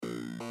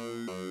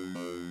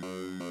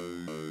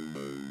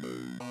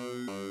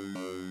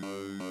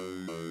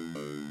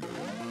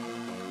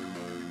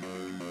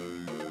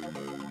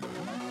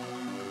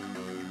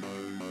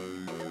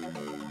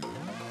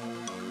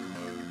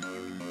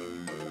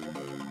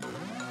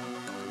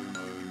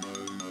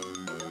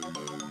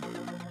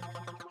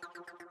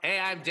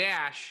I'm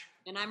Dash.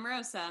 And I'm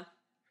Rosa.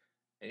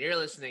 And you're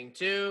listening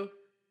to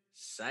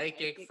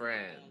Psychic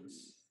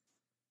Friends.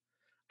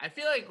 I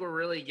feel like we're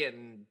really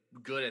getting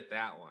good at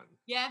that one.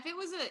 Yeah, if it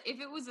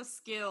was a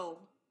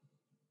skill,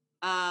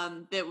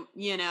 that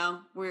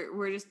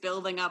we're just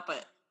building up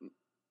it.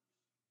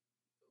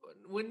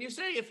 When you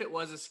say if it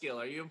was a skill,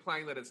 are you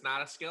implying that it's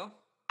not a skill?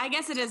 I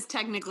guess it is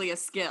technically a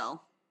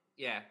skill.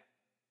 Yeah.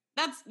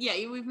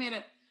 We've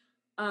made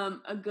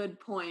a good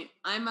point.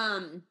 I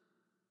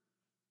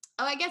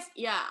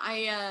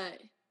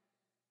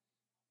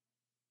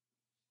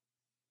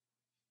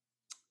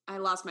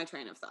lost my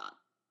train of thought.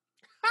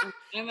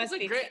 It's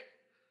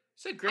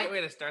a great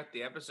way to start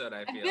the episode,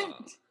 I feel.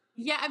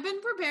 I've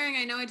been preparing.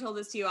 I know I told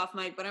this to you off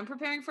mic, but I'm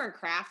preparing for a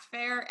craft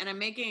fair, and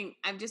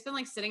I've just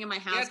been sitting in my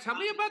house. Yeah, tell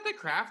me about the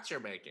crafts you're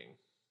making.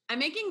 I'm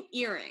making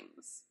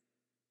earrings.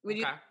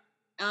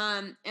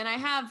 And I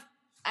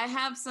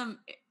have some,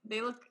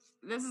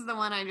 this is the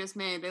one I just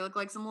made. They look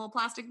like some little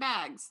plastic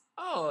bags.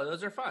 Oh,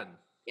 those are fun.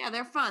 Yeah,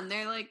 they're fun.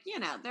 They're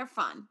they're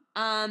fun.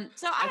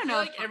 So I don't know.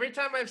 Like every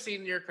time I've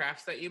seen your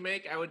crafts that you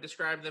make, I would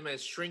describe them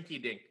as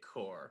shrinky dink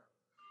core.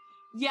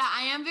 Yeah,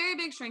 I am very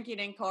big shrinky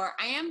dink core.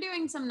 I am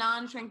doing some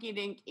non-shrinky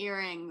dink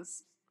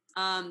earrings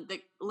that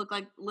look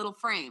like little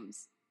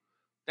frames.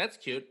 That's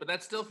cute, but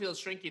that still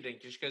feels shrinky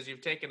dink just because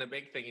you've taken a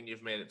big thing and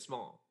you've made it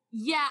small.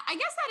 Yeah, I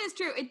guess that is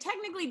true. It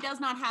technically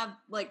does not have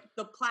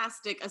the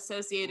plastic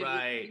associated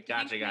with it.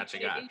 Gotcha. It's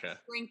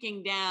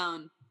shrinking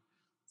down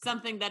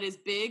something that is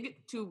big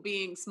to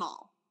being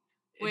small.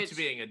 Into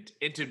being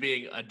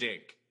a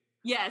dink.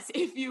 Yes,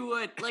 if you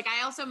would.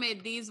 I also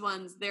made these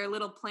ones. They're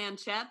little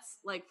planchettes,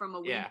 from a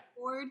Ouija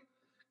board.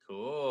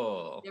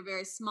 Cool. They're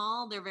very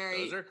small. They're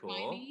very Those are cool.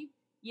 tiny.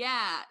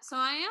 Yeah. So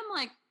I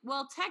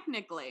am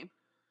technically.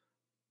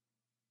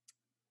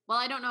 Well,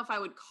 I don't know if I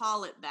would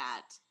call it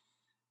that.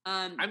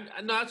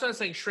 That's what I'm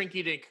saying.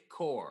 Shrinky dink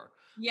core.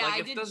 Yeah,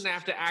 it doesn't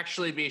have to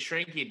actually be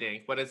shrinky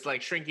dink, but it's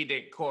shrinky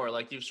dink core.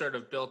 You've sort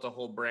of built a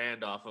whole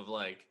brand off of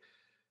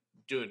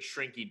doing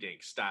shrinky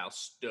dink style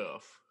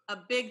stuff. A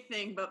big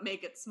thing, but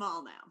make it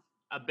small now.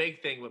 A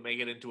big thing, but make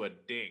it into a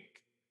dink.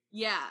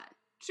 Yeah,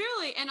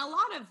 truly. And a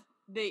lot of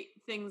the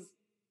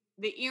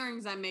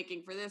earrings I'm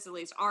making for this, at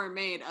least, are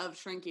made of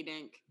shrinky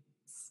dink.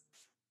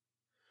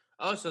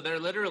 Oh, so they're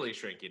literally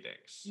shrinky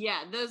dinks.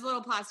 Yeah, those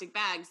little plastic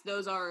bags,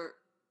 those are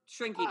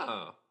shrinky dink.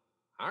 Oh,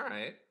 all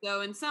right.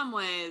 So in some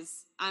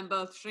ways, I'm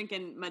both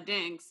shrinking my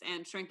dinks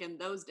and shrinking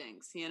those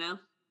dinks,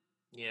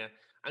 Yeah.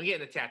 I'm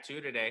getting a tattoo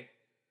today.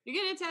 You're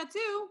getting a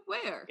tattoo?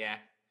 Where? Yeah.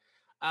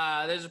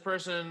 There's a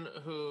person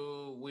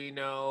who we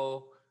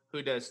know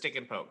who does stick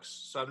and pokes.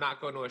 So I'm not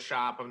going to a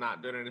shop. I'm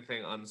not doing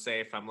anything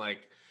unsafe. I'm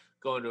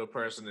going to a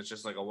person that's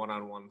just a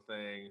one-on-one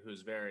thing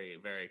who's very,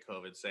 very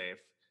COVID safe.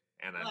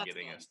 And I'm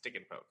getting a stick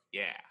and poke.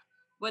 Yeah.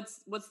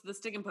 What's the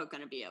stick and poke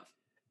going to be of?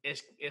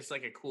 It's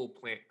like a cool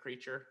plant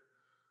creature.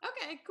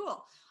 Okay,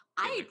 cool.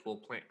 A cool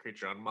plant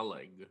creature on my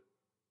leg.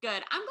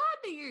 Good. I'm glad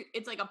that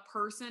it's a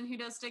person who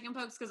does stick and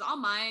pokes, because all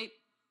my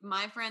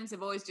friends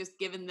have always just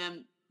given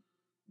them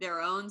their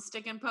own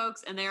stick and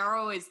pokes, and they are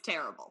always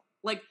terrible.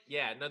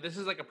 Yeah, no, this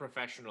is a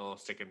professional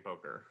stick and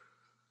poker.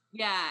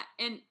 Yeah,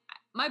 and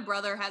my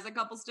brother has a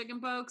couple stick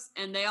and pokes,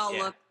 and they all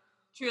look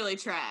truly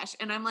trash.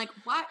 And I'm like,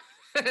 what?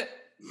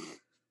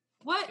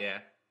 What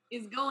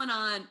is going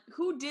on?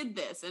 Who did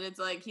this? And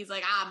it's he's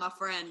my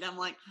friend. I'm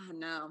like, oh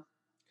no.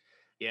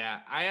 Yeah,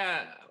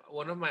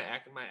 one of my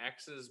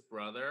ex's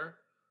brother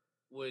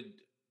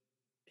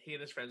he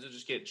and his friends would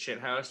just get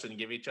shithoused and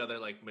give each other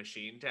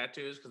machine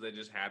tattoos because they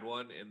just had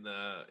one in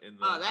the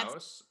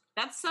house.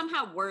 That's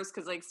somehow worse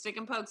because stick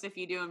and pokes, if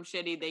you do them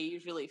shitty, they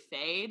usually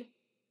fade.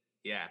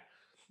 Yeah.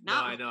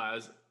 I know.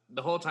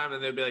 The whole time,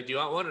 and they'd be like, "Do you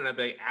want one?" And I'd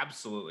be like,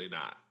 "Absolutely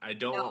not. I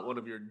don't want one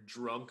of your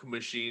drunk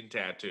machine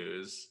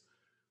tattoos."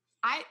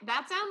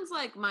 That sounds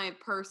like my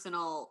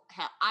personal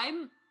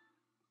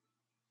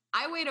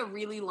I wait a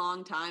really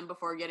long time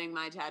before getting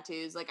my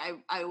tattoos.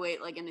 I wait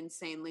an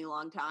insanely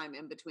long time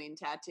in between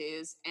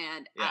tattoos.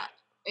 And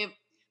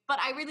but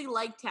I really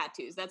like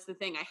tattoos. That's the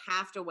thing. I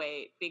have to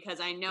wait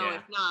because I know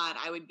if not,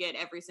 I would get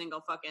every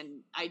single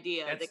fucking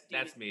idea.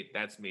 That's me.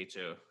 That's me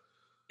too.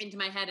 Into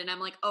my head. And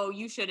I'm like, oh,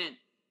 you shouldn't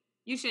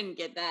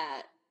get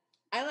that.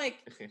 I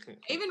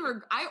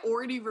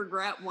already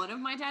regret one of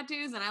my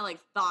tattoos, and I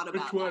thought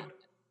about Which one? That.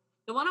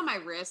 The one on my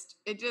wrist.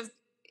 It's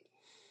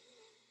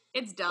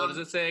dumb. What does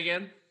it say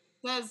again?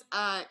 It says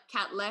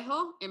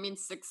Catlejo. It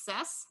means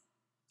success.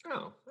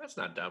 Oh, that's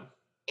not dumb.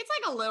 It's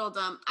a little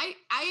dumb. I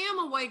am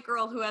a white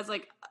girl who has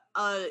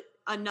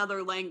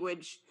another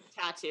language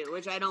tattoo,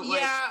 which I don't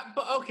like. Yeah,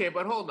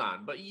 but hold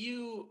on. But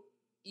you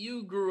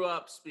grew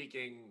up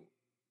speaking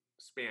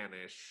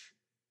Spanish.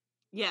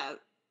 Yeah.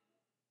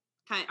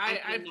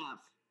 Enough.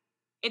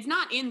 It's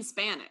not in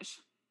Spanish.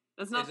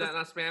 That's not. Is that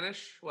not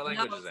Spanish? What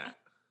language is that?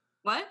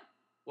 What?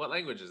 What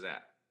language is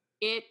that?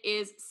 It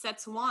is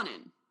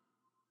Setsuanan.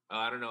 Oh,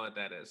 I don't know what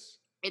that is.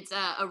 It's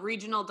a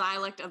regional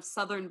dialect of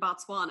southern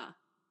Botswana.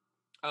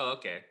 Oh,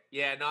 okay.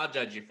 Yeah, no, I'll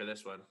judge you for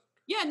this one.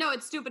 Yeah, no,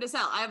 it's stupid as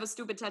hell. I have a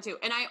stupid tattoo.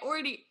 And I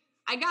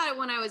I got it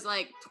when I was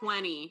like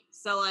 20.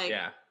 So like,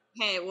 Yeah.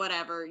 hey,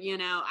 whatever, you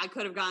know, I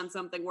could have gotten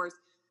something worse.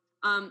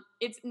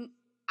 It's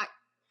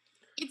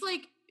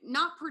like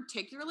not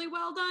particularly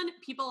well done.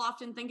 People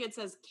often think it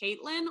says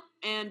Caitlyn,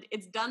 and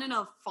it's done in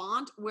a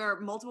font where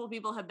multiple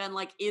people have been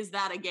like, "Is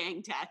that a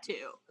gang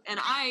tattoo?" And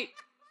I,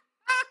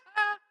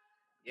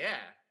 yeah,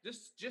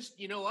 just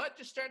you know what?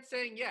 Just start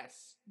saying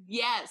yes.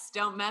 yes,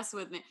 don't mess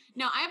with me.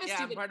 No, I have a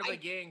stupid. I'm part of a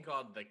gang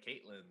called the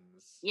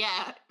Caitlyns.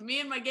 Yeah, me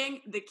and my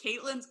gang, the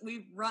Caitlyns,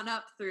 we've run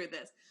up through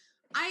this.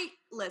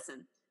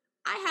 Listen.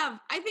 I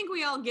think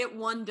we all get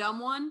one dumb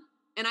one,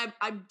 and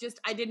I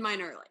did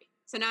mine early.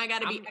 So now I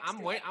got to be extra.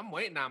 I'm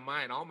waiting on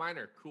mine. All mine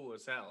are cool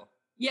as hell.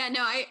 Yeah,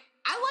 no, I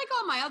like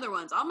all my other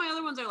ones. All my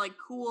other ones are like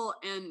cool,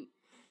 and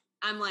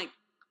I'm like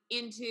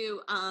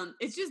into.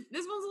 It's just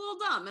this one's a little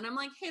dumb, and I'm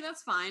like, hey,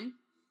 that's fine.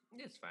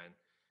 It's fine.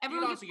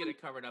 Everyone you can also get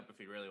it covered up if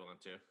you really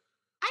want to.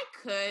 I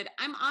could.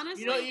 I'm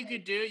honestly. You know what you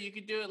could do? You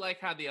could do it like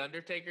how the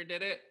Undertaker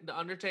did it. The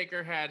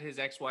Undertaker had his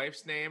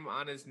ex-wife's name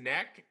on his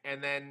neck,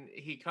 and then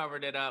he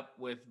covered it up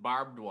with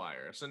barbed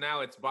wire. So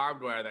now it's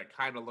barbed wire that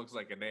kind of looks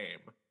like a name.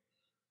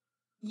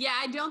 Yeah,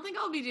 I don't think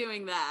I'll be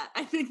doing that.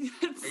 I think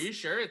that's... Are you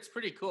sure? It's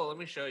pretty cool. Let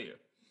me show you.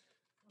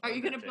 Are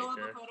you going to pull up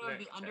a photo of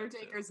the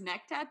Undertaker's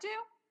neck tattoo?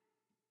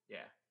 Yeah.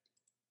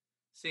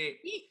 See,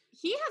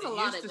 he has a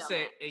lot of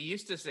it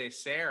used to say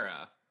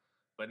Sarah,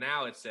 but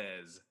now it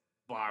says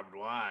barbed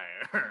wire.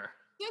 So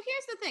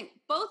here's the thing.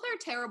 Both are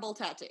terrible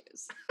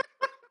tattoos.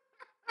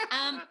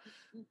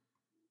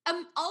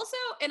 Also,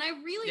 and I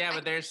really... Yeah,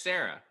 but there's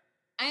Sarah.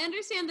 I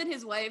understand that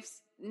his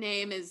wife's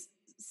name is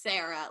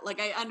Sarah.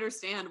 Like, I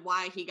understand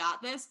why he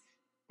got this.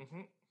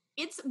 Mm-hmm.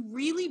 It's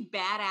really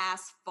badass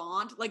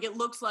font. Like, it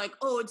looks like,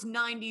 oh, it's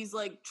 90s,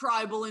 like,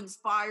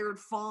 tribal-inspired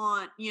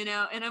font, you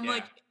know? And I'm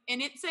like,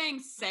 and it saying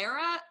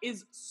Sarah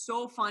is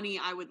so funny,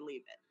 I would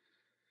leave it.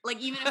 Like,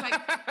 even if like,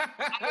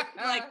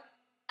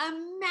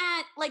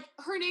 like,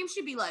 her name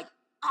should be, like,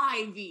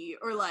 Ivy,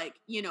 or, like,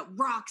 you know,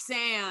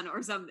 Roxanne,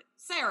 or something.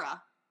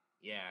 Sarah.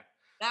 Yeah.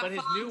 But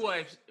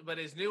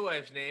his new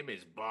wife's name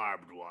is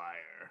Barbed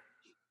Wire.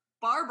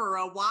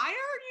 Barbara Wire,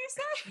 you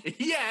say?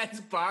 Yeah, it's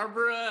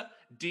Barbara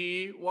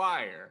D.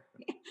 Wire.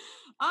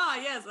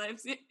 Yes, I've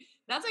seen.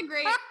 That's a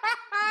great.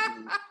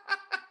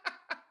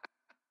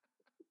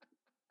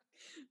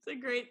 It's a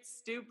great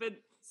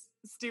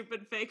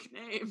stupid fake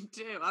name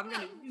too. I'm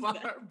gonna use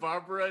that.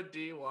 Barbara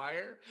D.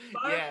 Wire.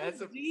 Barbara that's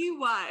a D.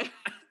 Wire.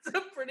 That's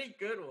a pretty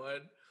good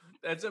one.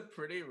 That's a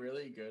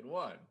really good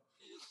one.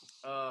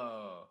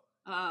 Oh.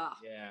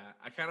 Yeah,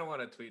 I kind of want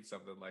to tweet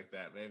something like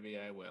that. Maybe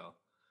I will.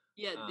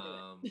 Yeah,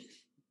 do it.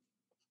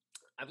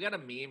 I've got a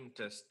meme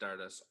to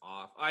start us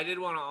off. I did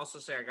want to also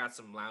say I got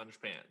some lounge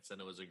pants, and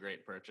it was a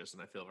great purchase,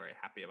 and I feel very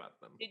happy about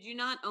them. Did you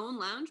not own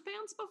lounge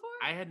pants before?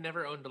 I had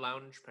never owned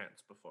lounge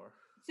pants before.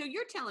 So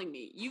you're telling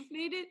me you've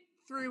made it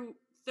through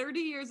 30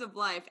 years of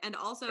life, and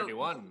also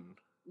 31.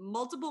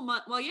 Multiple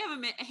months. Well, you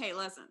haven't made. Hey,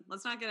 listen.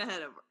 Let's not get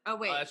ahead of. Oh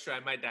wait. Oh, that's true. I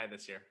might die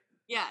this year.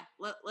 Yeah.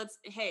 Let's.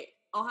 Hey.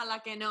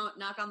 Ojalá que no.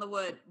 Knock on the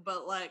wood.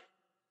 But like,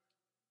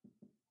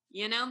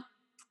 you know,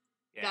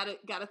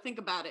 gotta think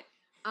about it.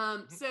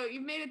 So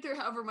you've made it through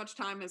however much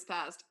time has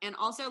passed, and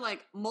also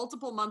like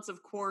multiple months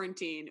of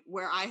quarantine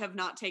where I have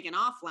not taken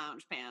off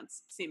lounge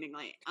pants,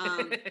 seemingly.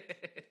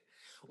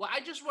 Well,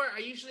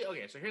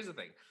 okay, so here's the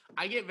thing.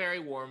 I get very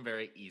warm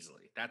very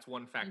easily. That's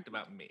one fact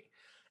about me.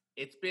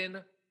 It's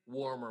been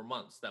warmer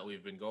months that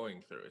we've been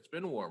going through. It's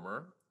been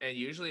warmer, and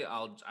usually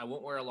I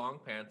won't wear a long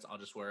pants. I'll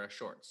just wear a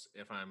shorts.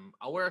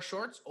 I'll wear a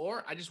shorts,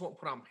 or I just won't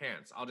put on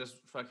pants. I'll just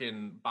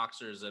fucking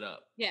boxers it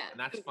up. Yeah, and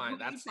that's fine.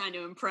 Who are you trying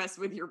to impress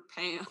with your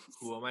pants?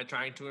 Who am I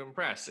trying to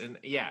impress? And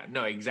yeah,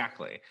 no,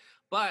 exactly.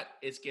 But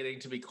it's getting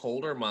to be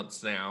colder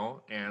months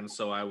now, and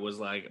so I was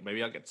like,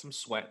 maybe I'll get some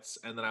sweats.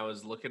 And then I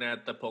was looking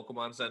at the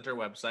Pokemon Center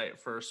website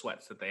for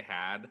sweats that they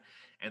had,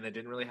 and they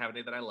didn't really have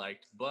any that I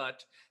liked,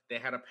 but they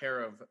had a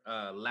pair of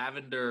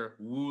lavender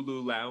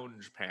Wooloo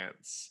lounge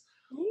pants.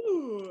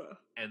 Ooh.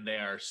 And they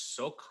are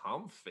so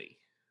comfy.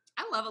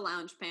 I love a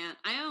lounge pant.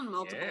 I own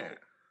multiple. Yeah.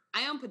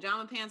 I own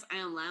pajama pants.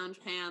 I own lounge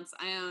pants.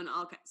 I own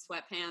all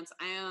sweatpants.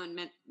 I own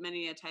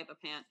many a type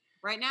of pant.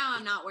 Right now,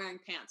 I'm not wearing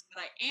pants,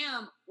 but I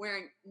am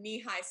wearing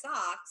knee-high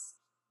socks,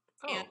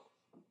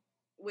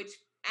 which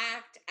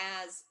act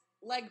as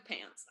leg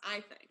pants, I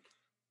think.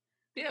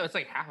 Yeah, it's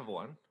like half of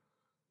one.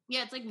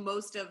 Yeah, it's like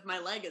most of my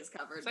leg is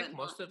covered. It's like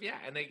most of,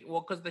 and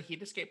because the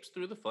heat escapes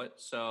through the foot,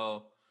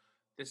 so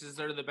this is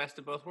sort of the best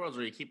of both worlds,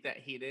 where you keep that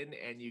heat in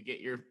and you get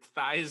your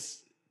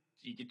thighs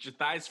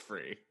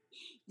free.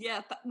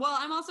 Yeah, well,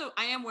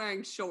 I am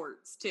wearing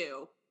shorts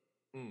too.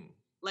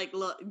 Like,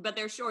 look, but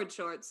they're shorts,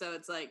 so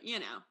it's like, you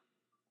know.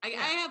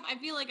 I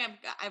feel like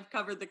I've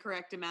covered the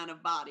correct amount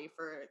of body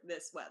for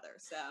this weather.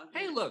 So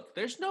hey, look,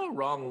 there's no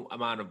wrong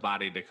amount of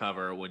body to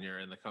cover when you're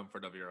in the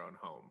comfort of your own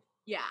home.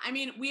 Yeah, I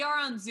mean, we are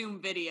on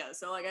Zoom video,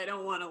 so like I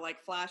don't want to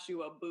like flash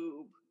you a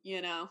boob,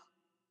 you know.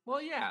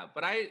 Well, yeah,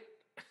 but I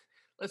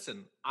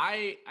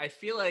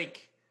feel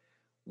like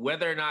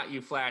whether or not you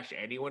flash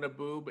anyone a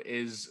boob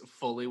is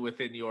fully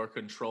within your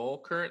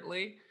control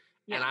currently,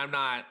 and I'm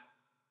not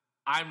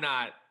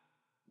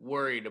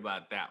worried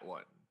about that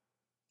one.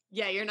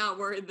 Yeah, you're not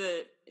worried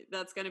that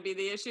that's going to be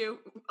the issue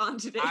on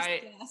today's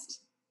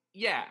cast.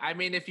 Yeah, I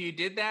mean, if you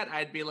did that,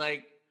 I'd be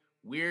like,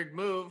 weird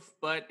move,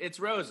 but it's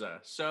Rosa,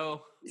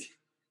 so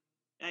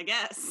I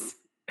guess.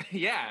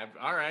 Yeah,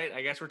 all right.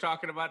 I guess we're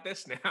talking about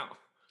this now.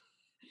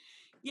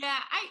 Yeah,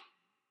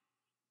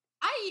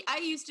 I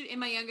used to in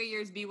my younger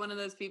years be one of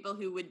those people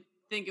who would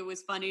think it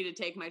was funny to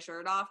take my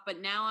shirt off,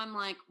 but now I'm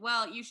like,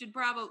 well, you should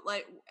probably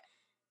like.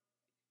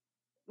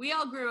 We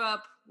all grew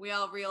up. We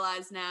all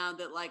realize now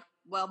that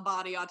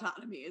body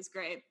autonomy is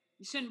great.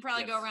 You shouldn't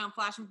probably go around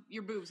flashing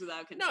your boobs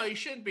without consent. No, you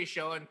shouldn't be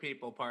showing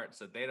people parts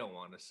that they don't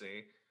want to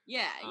see.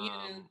 Yeah,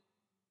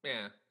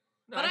 Yeah.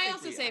 No, but I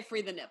also say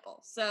free the nipple.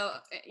 So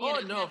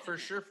no, for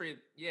sure free.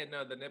 Yeah,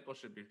 no, the nipple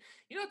should be.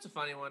 You know, it's a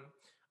funny one.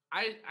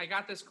 I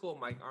got this cool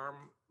mic arm.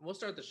 We'll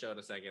start the show in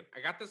a second.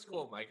 I got this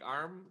cool mic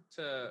arm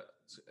to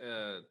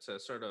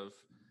sort of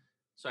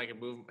so I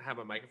can have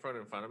a microphone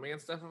in front of me and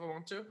stuff if I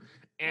want to.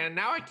 And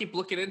now I keep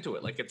looking into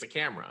it like it's a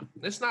camera.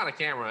 It's not a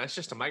camera. It's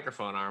just a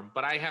microphone arm.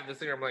 But I have this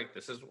thing. I'm like,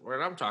 this is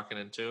what I'm talking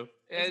into.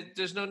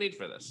 There's no need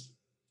for this.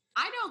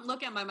 I don't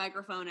look at my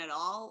microphone at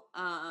all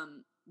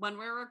when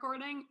we're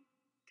recording.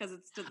 Because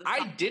it's to the side.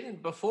 I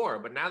didn't before,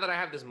 but now that I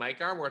have this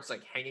mic arm where it's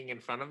like hanging in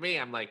front of me,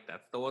 I'm like,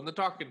 that's the one they're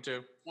talking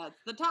to. That's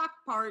the talk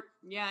part.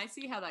 Yeah, I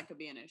see how that could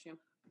be an issue.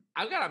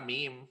 I've got a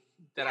meme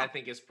that I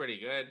think is pretty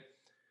good.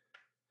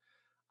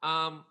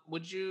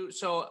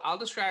 So I'll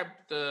describe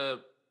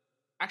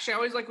actually, I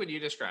always like when you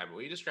describe it.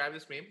 Will you describe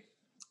this meme?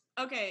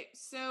 Okay,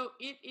 so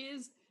it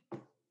is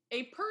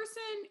a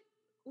person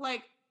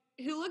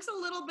who looks a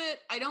little bit,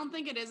 I don't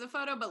think it is a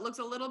photo, but looks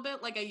a little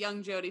bit like a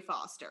young Jodie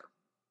Foster.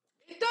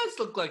 It does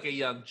look like a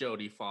young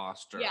Jodie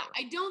Foster. Yeah,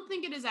 I don't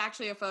think it is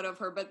actually a photo of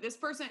her, but this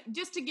person,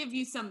 just to give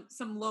you some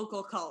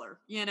local color,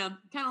 kind of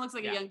looks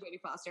like a young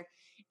Jodie Foster.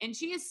 And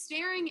she is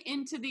staring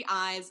into the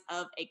eyes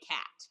of a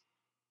cat.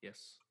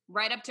 Yes.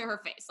 Right up to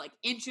her face, like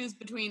inches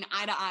between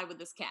eye to eye with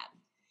this cat.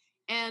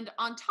 And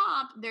on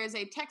top, there's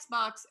a text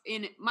box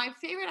in my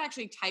favorite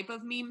actually type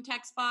of meme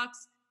text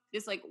box,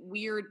 this like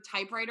weird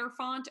typewriter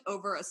font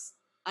over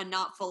a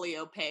not fully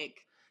opaque.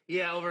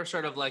 Yeah, over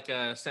sort of like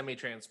a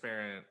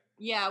semi-transparent.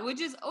 Yeah, which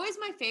is always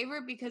my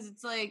favorite because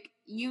it's like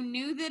you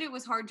knew that it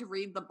was hard to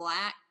read the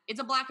black. It's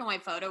a black and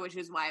white photo, which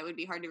is why it would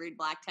be hard to read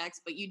black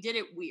text, but you did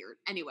it weird.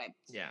 Anyway.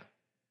 Yeah.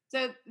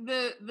 So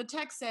the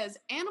text says,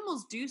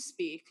 animals do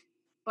speak,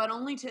 but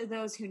only to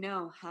those who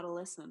know how to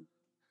listen.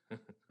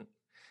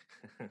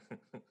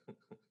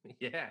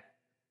 Yeah.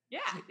 Yeah.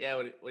 Yeah,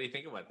 what do you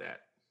think about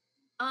that?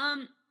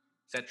 Is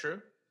that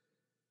true?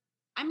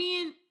 I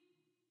mean,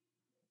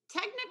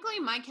 technically,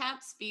 my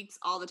cat speaks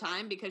all the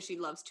time because she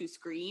loves to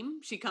scream.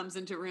 She comes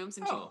into rooms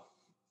and she meow.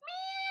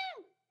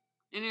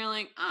 And you're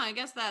like, oh, I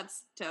guess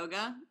that's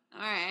Toga.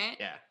 All right.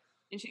 Yeah.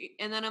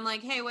 And then I'm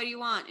like, hey, what do you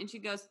want? And she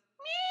goes,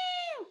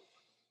 meow.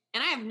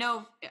 And I have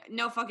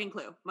no fucking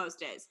clue most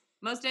days.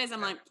 Most days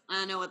I'm like, I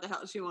don't know what the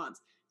hell she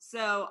wants.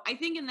 So I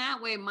think in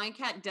that way, my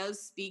cat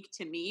does speak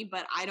to me,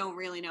 but I don't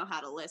really know how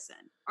to listen.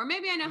 Or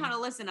maybe I know how to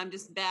listen. I'm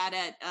just bad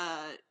at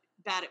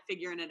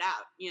figuring it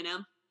out,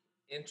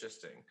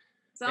 Interesting.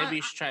 So maybe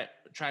you should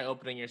try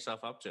opening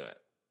yourself up to it.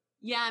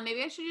 Yeah,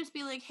 maybe I should just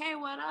be like, "Hey,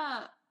 what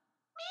up?"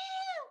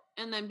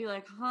 Meow. And then be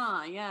like,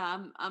 "Huh,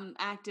 yeah, I'm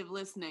active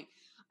listening."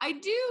 I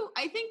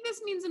think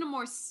this means in a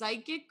more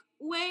psychic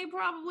way,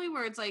 probably,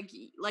 where it's like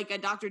a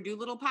Dr.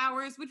 Dolittle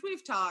powers, which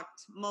we've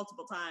talked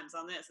multiple times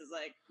on this. Is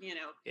like,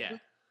 yeah,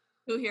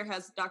 who here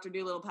has Dr.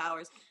 Dolittle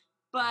powers?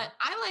 But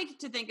I like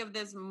to think of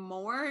this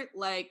more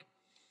like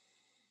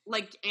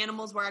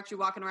animals were actually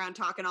walking around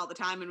talking all the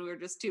time, and we were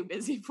just too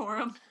busy for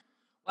them.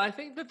 Well, I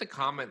think that the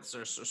comments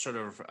are sort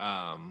of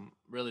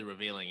really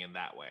revealing in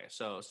that way.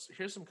 So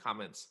here's some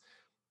comments.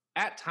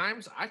 At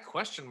times, I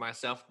question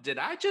myself, did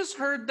I just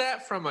heard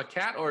that from a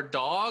cat or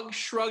dog?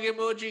 Shrug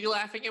emoji,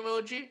 laughing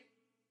emoji.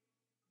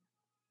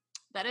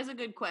 That is a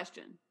good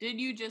question. Did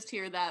you just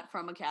hear that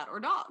from a cat or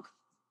dog?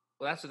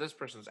 Well, that's what this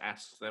person's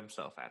asked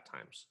themselves at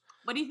times.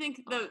 What do you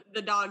think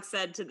the dog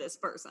said to this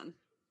person?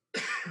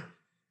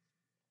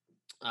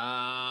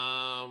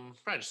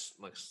 Probably just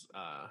like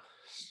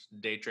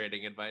day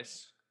trading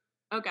advice.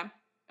 Okay.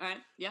 All right.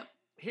 Yep.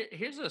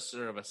 Here's a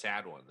sort of a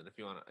sad one. That do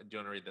you want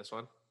to read this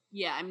one?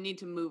 Yeah, I need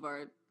to move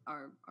our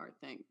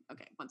thing.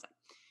 Okay, one sec.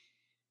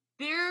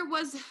 There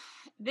was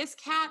this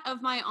cat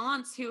of my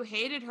aunt's who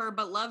hated her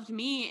but loved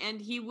me, and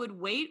he would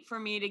wait for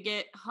me to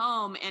get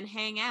home and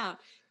hang out.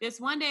 This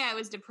one day I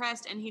was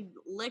depressed, and he'd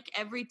lick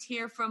every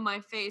tear from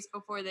my face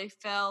before they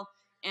fell,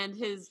 and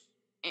he's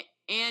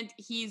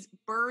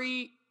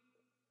bury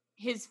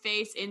his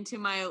face into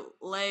my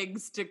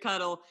legs to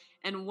cuddle.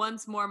 And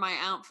once more, my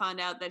aunt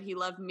found out that he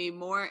loved me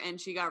more, and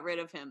she got rid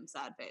of him.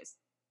 Sad face.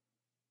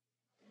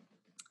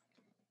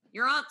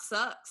 Your aunt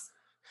sucks.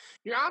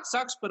 Your aunt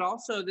sucks, but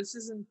also this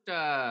isn't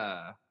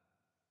a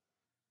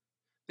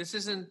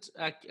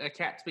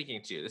cat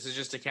speaking to you. This is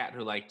just a cat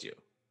who liked you.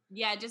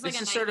 Yeah, just like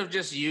this is sort of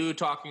just you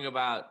talking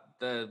about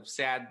the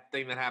sad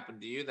thing that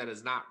happened to you that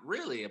is not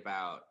really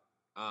about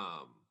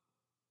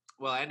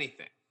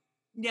anything.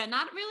 Yeah,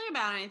 not really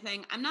about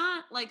anything. I'm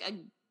not like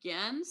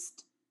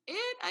against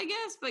it, I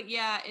guess, but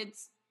yeah,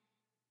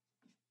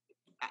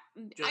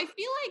 I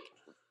feel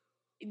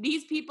like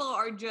these people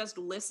are just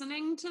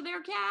listening to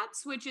their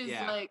cats, which is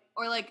Yeah. like,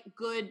 or like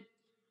good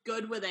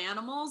with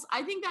animals.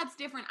 I think that's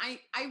different. I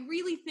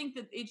really think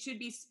that it should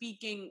be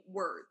speaking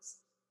words,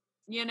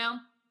 you know?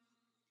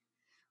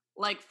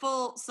 Like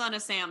full Son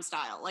of Sam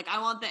style. Like I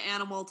want the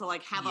animal to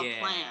like have a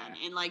plan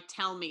Yeah. and like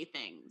tell me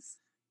things.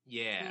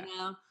 Yeah. You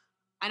know?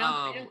 I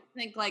don't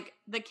think like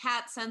the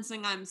cat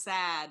sensing I'm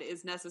sad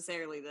is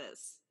necessarily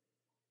this.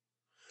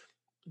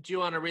 Do you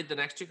want to read the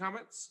next two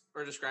comments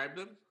or describe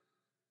them?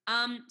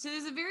 So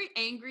there's a very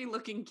angry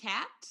looking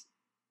cat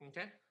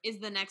Okay. is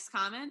the next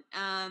comment.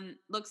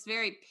 Looks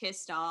very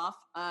pissed off.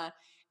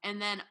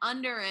 And then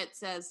under it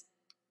says,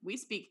 "We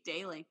speak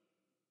daily."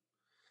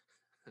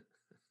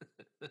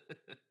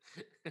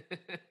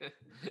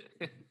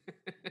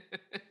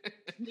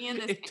 Me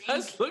and this It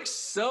does look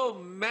so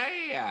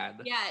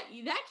mad. Yeah,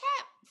 that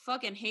cat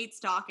fucking hates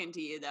talking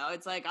to you though.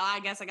 It's like, oh,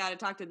 I guess I got to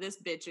talk to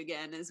this bitch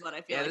again. Is what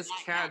I feel Yeah, like this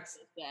that cat's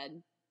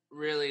said.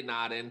 really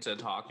not into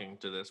talking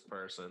to this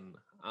person.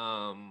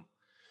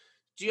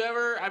 Do you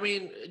ever? I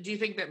mean, do you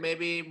think that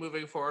maybe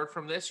moving forward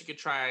from this, you could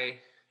try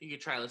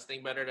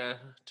listening better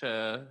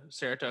to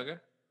Saratoga?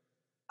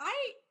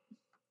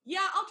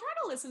 Yeah, I'll try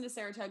to listen to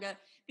Saratoga.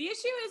 The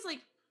issue is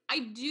like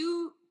I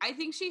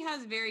think she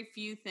has very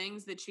few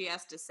things that she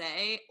has to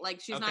say. Like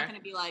she's not going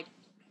to be like,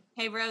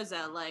 "Hey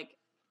Rosa, like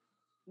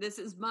this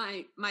is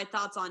my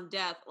thoughts on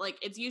death." Like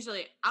it's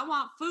usually, "I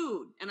want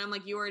food." And I'm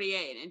like, "You already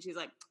ate." And she's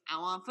like, "I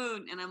want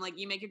food." And I'm like,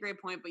 "You make a great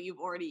point, but you've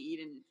already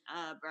eaten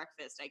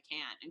breakfast. I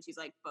can't." And she's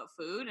like, "But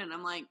food?" And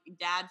I'm like,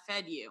 "Dad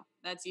fed you."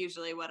 That's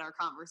usually what our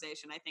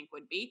conversation I think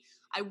would be.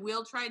 I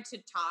will try to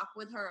talk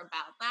with her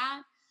about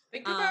that.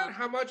 Think about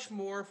how much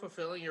more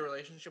fulfilling your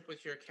relationship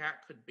with your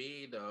cat could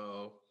be,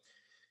 though,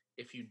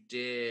 if you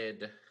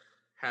did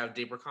have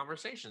deeper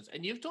conversations.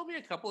 And you've told me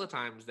a couple of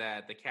times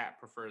that the cat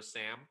prefers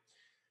Sam.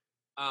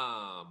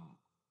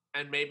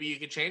 And maybe you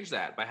could change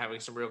that by having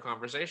some real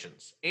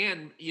conversations.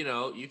 And,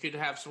 you could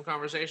have some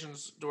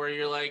conversations where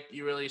you're like,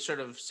 you really sort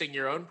of sing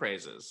your own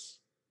praises.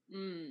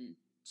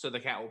 So the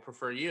cat will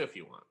prefer you if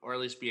you want, or at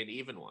least be an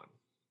even one.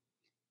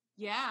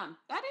 Yeah,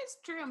 that is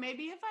true.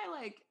 Maybe if I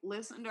like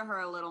listen to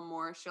her a little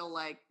more, she'll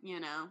like,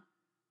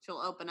 she'll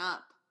open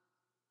up.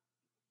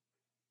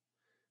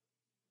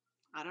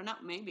 I don't know,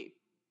 maybe.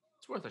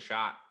 It's worth a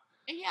shot.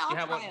 Yeah,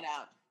 I'll try it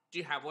out. Do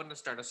you have one to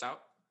start us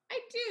out? I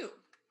do.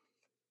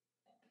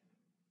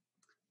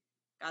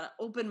 Gotta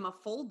open my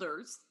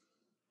folders.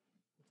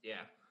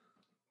 Yeah.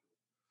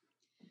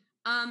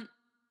 All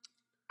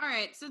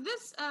right, so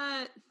this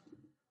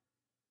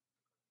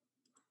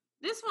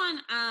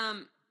one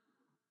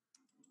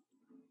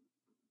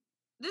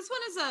this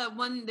one is a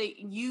one that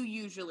you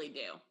usually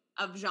do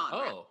of genre.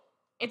 Oh. Okay.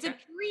 It's a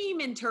dream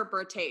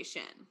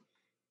interpretation.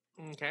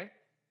 Okay.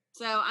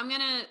 So I'm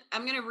gonna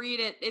read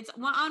it. It's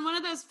on one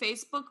of those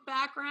Facebook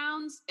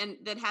backgrounds, and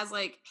that has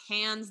like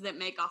hands that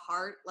make a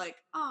heart,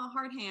 like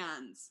heart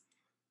hands.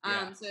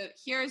 Yeah. So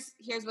here's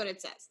what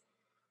it says.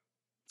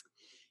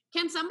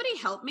 "Can somebody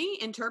help me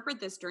interpret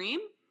this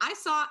dream? I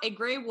saw a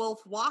gray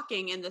wolf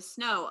walking in the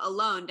snow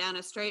alone down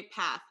a straight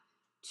path.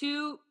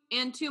 To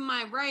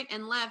my right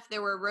and left,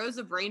 there were rows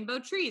of rainbow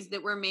trees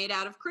that were made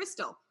out of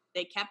crystal.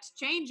 They kept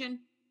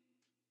changing."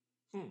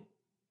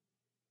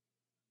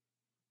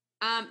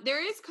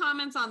 There is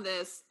comments on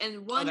this,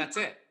 and one. Oh, that's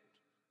it.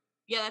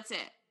 Yeah, that's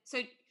it. So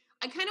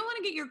I kind of want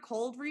to get your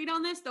cold read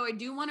on this, though I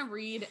do want to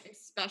read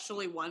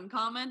especially one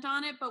comment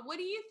on it. But what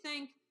do you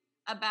think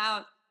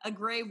about a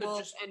gray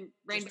wolf and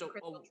rainbow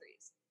crystal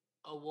trees?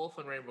 A wolf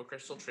and rainbow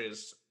crystal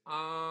trees.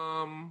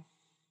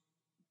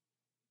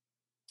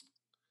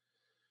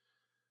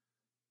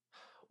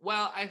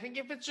 Well, I think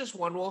if it's just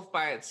one wolf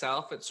by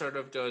itself, it sort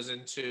of goes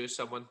into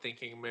someone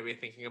thinking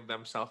of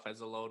themselves as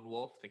a lone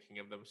wolf, thinking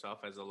of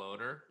themselves as a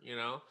loner,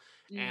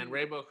 And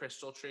rainbow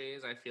crystal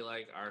trees, I feel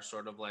like, are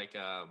sort of like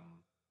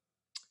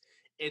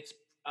it's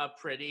a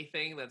pretty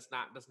thing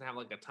doesn't have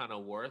like a ton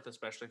of worth,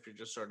 especially if you're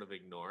just sort of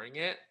ignoring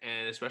it,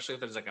 and especially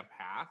if there's like a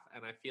path.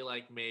 And I feel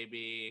like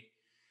maybe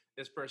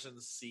this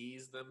person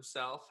sees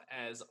themselves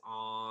as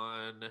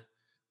on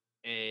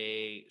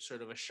a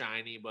sort of a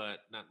shiny but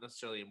not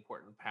necessarily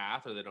important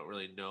path, or they don't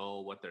really know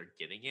what they're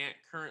getting at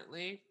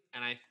currently.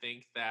 And I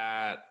think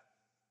a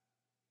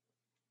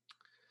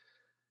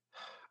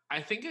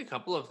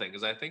couple of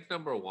things. I think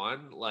number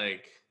one,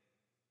 I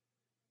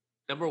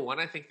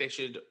think they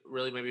should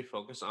really maybe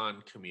focus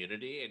on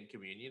community and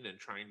communion and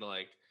trying to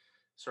like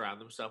surround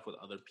themselves with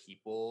other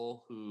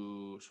people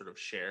who sort of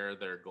share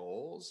their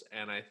goals.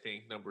 And I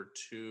think number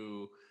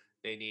two,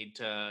 they need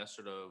to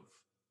sort of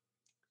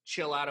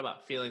chill out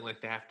about feeling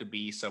like they have to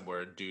be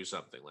somewhere and do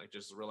something. Like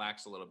just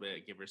relax a little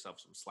bit, give yourself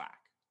some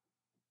slack.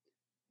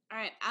 All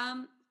right. I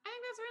think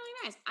that's really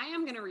nice. I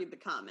am going to read the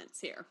comments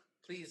here.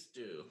 Please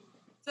do.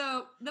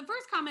 So the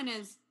first comment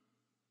is,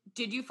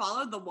 "Did you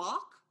follow the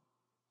walk?"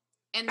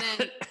 And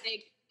then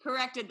they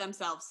corrected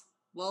themselves.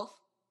 Wolf.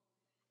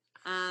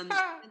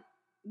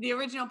 the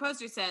original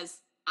poster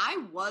says, "I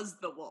was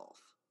the wolf."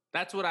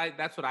 That's what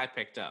I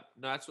picked up.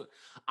 No, that's what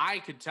I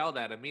could tell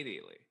that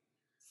immediately.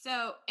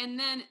 So, and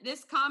then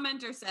this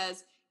commenter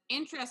says,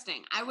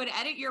 "Interesting. I would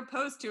edit your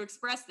post to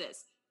express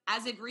this.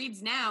 As it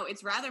reads now,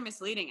 it's rather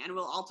misleading and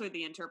will alter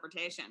the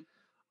interpretation."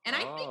 And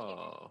I think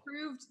it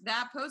proved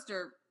that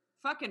poster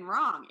fucking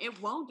wrong.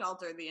 It won't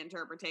alter the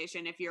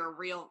interpretation if you're a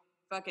real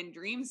fucking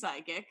dream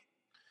psychic.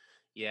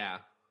 Yeah.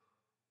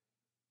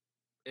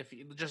 If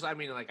you just, I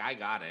mean, like, I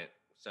got it.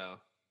 So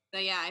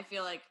yeah, I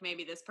feel like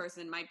maybe this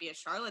person might be a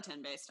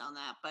charlatan based on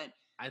that, but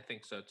I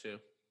think so too.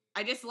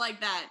 I just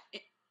like that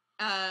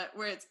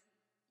where it's,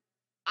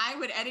 "I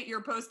would edit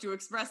your post to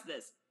express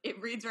this. It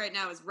reads right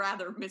now as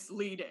rather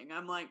misleading."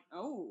 I'm like,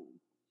 oh.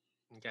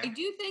 Okay. I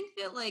do think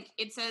that, like,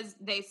 it says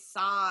they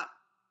saw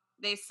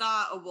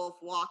a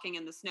wolf walking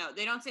in the snow.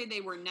 They don't say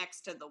they were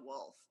next to the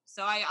wolf.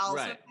 So I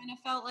also kind of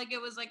felt like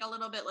it was like a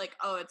little bit like,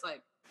 oh, it's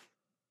like,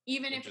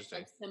 even if it's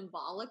like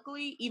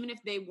symbolically, even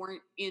if they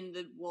weren't in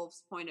the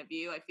wolf's point of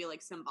view, I feel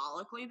like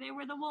symbolically they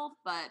were the wolf,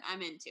 but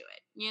I'm into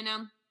it, you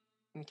know?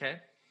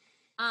 Okay.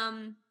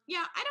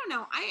 Yeah, I don't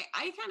know.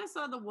 I kind of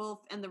saw the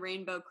wolf and the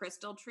rainbow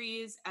crystal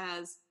trees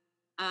as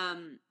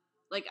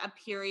like a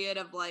period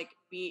of like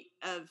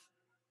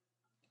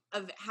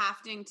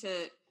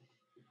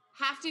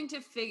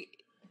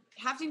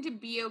having to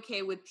be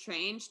okay with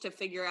change to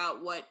figure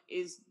out what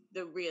is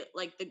the real,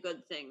 like, the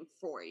good thing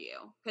for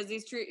you, because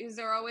these trees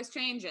are always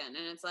changing, and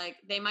it's like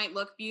they might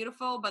look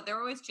beautiful, but they're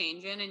always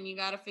changing, and you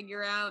got to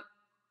figure out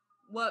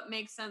what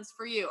makes sense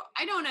for you.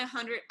 I don't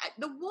 100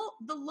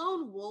 the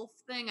lone wolf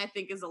thing I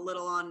think is a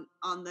little on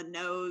the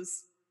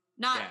nose.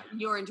 Not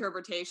your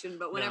interpretation,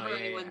 but whenever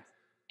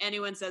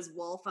anyone says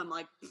wolf, I'm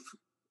like,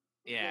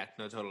 yeah,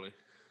 no, totally.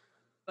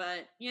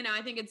 But you know,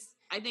 I think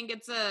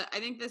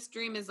this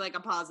dream is like a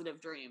positive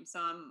dream, so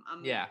I'm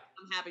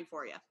happy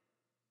for you.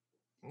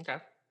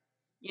 Okay.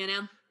 You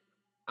know,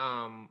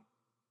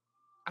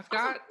 I've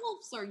got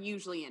wolves are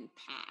usually in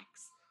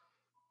packs.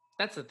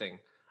 That's the thing.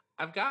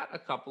 I've got a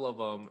couple of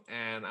them,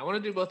 and I want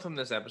to do both of them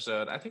this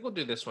episode. I think we'll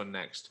do this one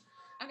next.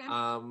 Okay.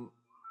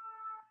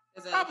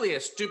 Probably a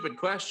stupid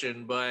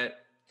question,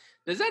 but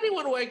does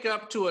anyone wake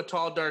up to a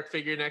tall, dark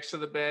figure next to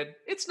the bed?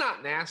 It's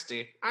not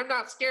nasty. I'm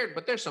not scared,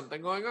 but there's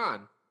something going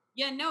on.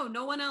 Yeah,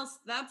 no one else.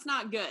 That's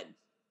not good.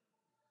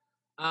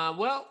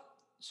 Well,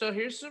 so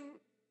here's some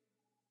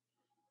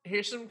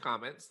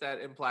comments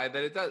that imply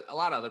that it does a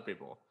lot of other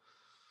people.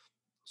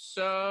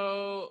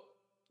 So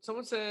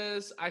someone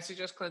says, "I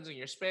suggest cleansing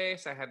your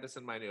space. I had this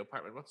in my new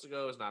apartment months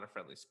ago. Is not a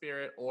friendly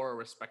spirit or a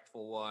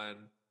respectful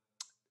one."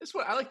 This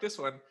one, I like this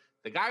one.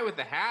 "The guy with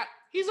the hat,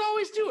 he's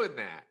always doing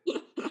that."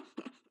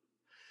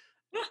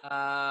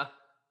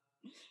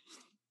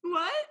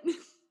 What?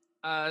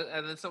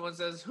 And then someone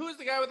says, "Who is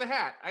the guy with the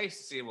hat? I used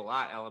to see him a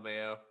lot,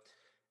 LMAO."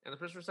 And the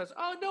person says,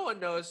 "Oh, no one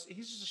knows.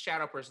 He's just a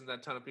shadow person that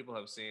a ton of people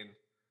have seen."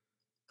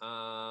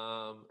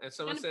 And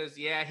someone says,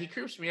 "Yeah, he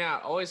creeps me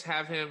out. Always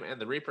have him and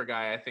the Reaper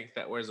guy, I think,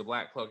 that wears a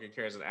black cloak and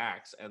carries an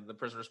axe." And the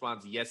person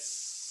responds,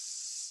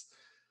 "Yes."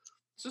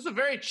 So it's a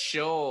very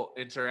chill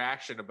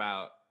interaction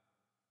about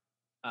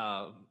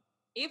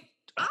if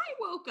I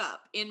woke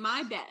up in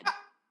my bed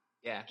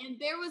and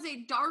there was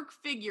a dark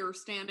figure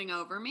standing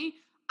over me,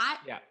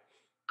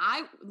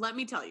 let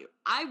me tell you,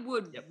 I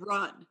would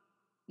run,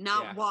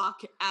 not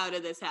walk out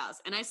of this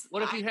house. And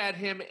what if you had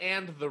him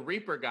and the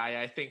Reaper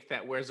guy, I think,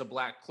 that wears a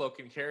black cloak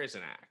and carries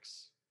an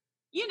axe?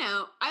 You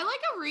know, I like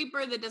a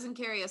Reaper that doesn't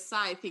carry a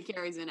scythe, he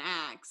carries an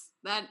axe.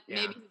 That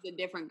maybe he's a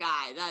different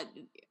guy.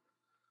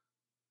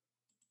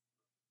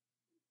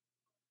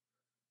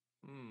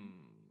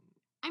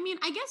 I mean,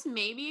 I guess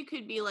maybe it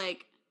could be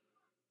like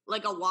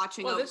a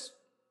watching over. This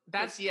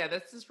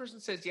person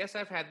says, "Yes,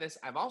 I've had this.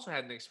 I've also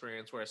had an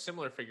experience where a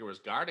similar figure was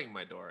guarding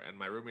my door, and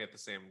my roommate at the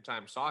same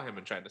time saw him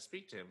and tried to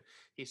speak to him.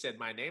 He said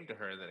my name to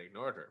her and then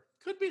ignored her.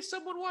 Could be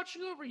someone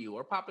watching over you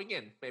or popping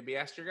in. Maybe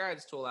ask your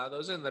guides to allow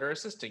those in that are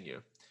assisting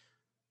you."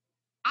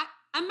 I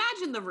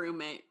imagine the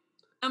roommate.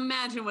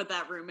 Imagine what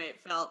that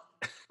roommate felt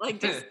like,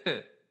 just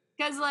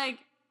because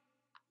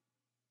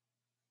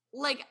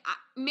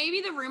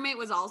maybe the roommate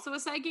was also a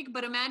psychic,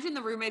 but imagine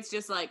the roommate's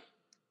just like,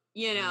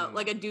 you know,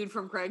 like a dude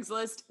from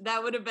Craigslist.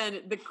 That would have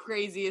been the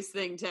craziest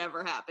thing to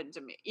ever happen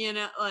to me. You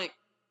know, like,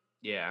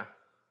 yeah,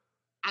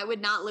 I would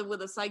not live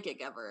with a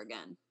psychic ever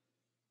again.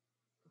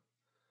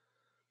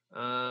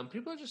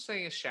 People are just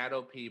saying it's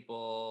shadow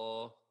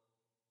people.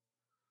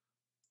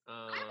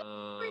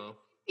 I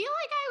feel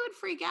like I would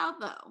freak out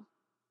though.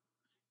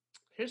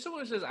 Here's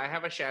someone who says, "I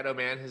have a shadow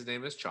man. His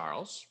name is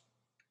Charles."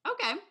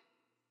 Okay.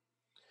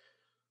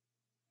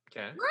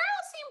 Okay. We're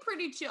all seem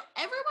pretty chill.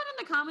 Everyone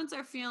in the comments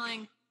are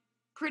feeling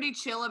pretty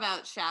chill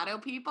about shadow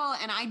people,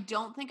 and I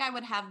don't think I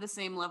would have the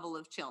same level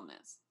of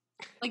chillness.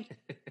 Like,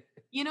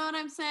 you know what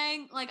I'm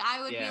saying? Like,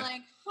 I would be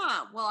like,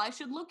 well, I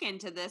should look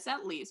into this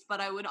at least, but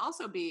I would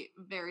also be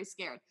very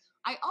scared.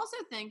 I also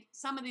think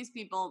some of these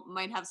people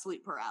might have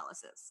sleep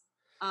paralysis.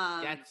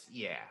 A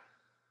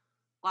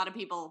lot of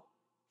people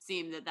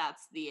seem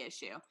that's the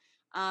issue.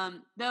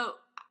 Though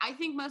I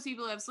think most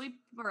people who have sleep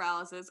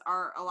paralysis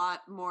are a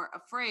lot more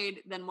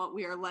afraid than what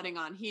we are letting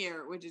on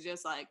here, which is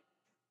just like,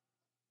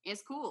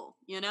 it's cool,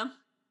 you know?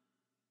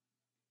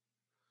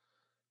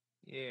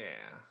 Yeah.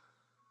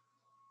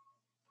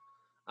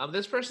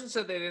 This person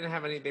said they didn't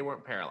have any, they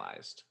weren't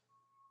paralyzed.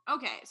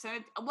 Okay, so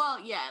well,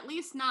 yeah, at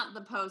least not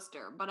the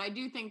poster, but I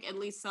do think at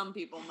least some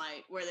people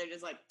might, where they're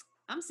just like,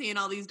 I'm seeing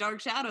all these dark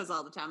shadows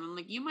all the time. I'm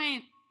like, you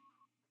might,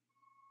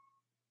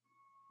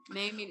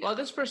 maybe. Well,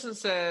 this person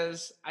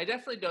says, I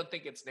definitely don't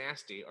think it's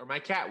nasty, or my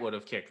cat would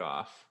have kicked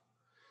off.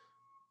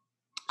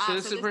 So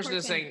this person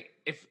is saying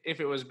if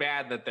it was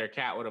bad, that their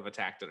cat would have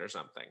attacked it or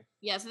something.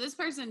 Yeah, so this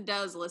person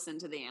does listen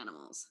to the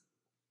animals.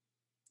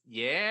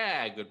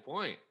 Yeah, good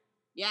point.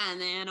 Yeah, and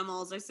the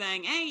animals are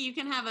saying, hey, you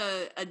can have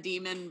a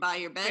demon by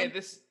your bed.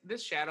 Hey,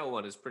 this shadow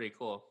one is pretty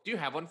cool. Do you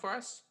have one for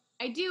us?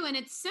 I do, and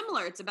it's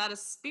similar. It's about a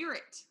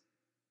spirit.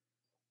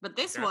 But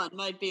this one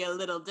might be a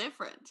little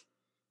different.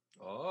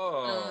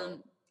 Oh.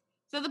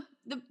 So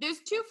there's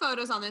two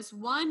photos on this.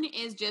 One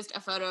is just a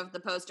photo of the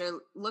poster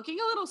looking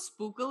a little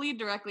spookily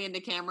directly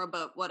into camera,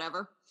 but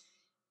whatever.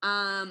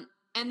 And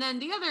then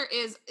the other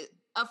is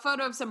a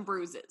photo of some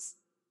bruises.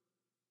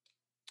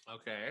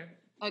 Okay.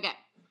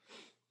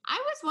 I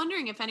was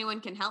wondering if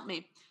anyone can help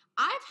me.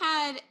 I've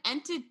had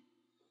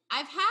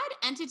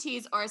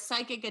entities or a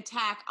psychic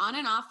attack on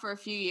and off for a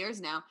few years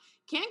now.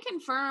 Can't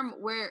confirm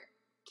where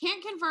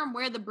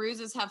the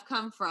bruises have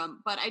come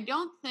from, but I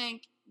don't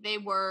think they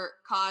were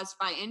caused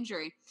by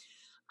injury.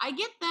 I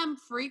get them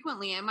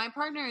frequently, and my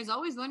partner is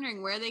always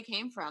wondering where they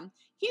came from.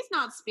 He's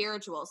not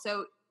spiritual,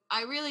 so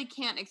I really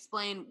can't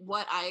explain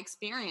what I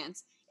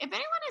experience. If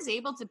anyone is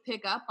able to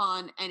pick up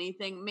on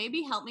anything,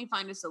 maybe help me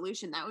find a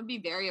solution. That would be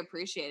very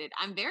appreciated.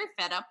 I'm very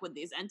fed up with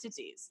these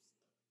entities.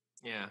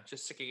 Yeah,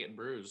 just sick of getting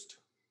bruised.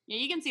 Yeah,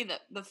 you can see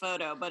the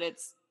photo, but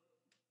it's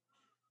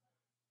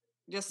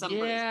just some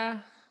bruises.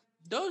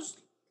 Those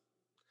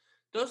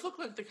look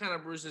like the kind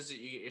of bruises that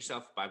you get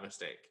yourself by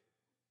mistake.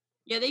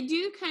 Yeah, they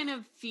do kind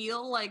of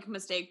feel like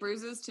mistake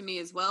bruises to me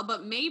as well,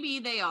 but maybe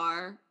they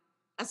are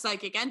a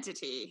psychic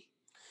entity.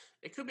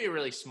 It could be a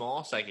really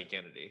small psychic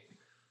entity.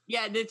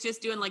 Yeah, it's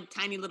just doing like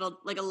tiny little,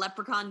 like a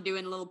leprechaun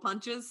doing little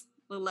punches,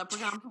 little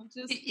leprechaun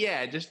punches.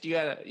 Yeah, just you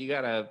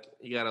got a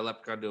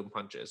leprechaun doing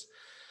punches.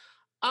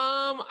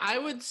 I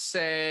would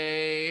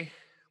say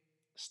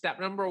step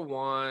number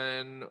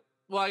one.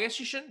 Well, I guess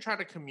you shouldn't try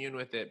to commune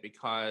with it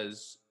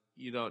because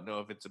you don't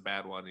know if it's a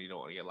bad one and you don't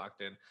want to get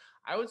locked in.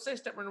 I would say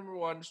step number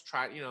one, just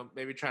try,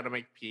 maybe try to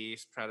make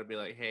peace. Try to be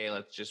like, hey,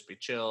 let's just be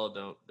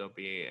chill. Don't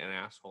be an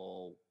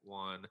asshole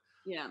one.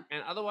 Yeah.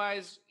 And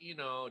otherwise,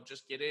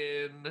 just get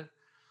in.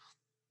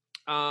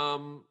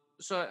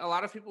 So a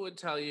lot of people would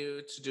tell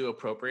you to do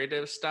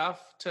appropriative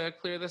stuff to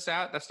clear this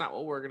out. That's not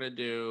what we're going to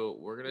do.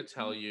 We're going to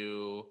tell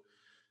you,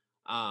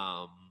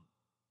 I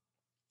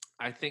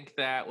think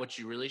that what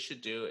you really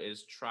should do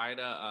is try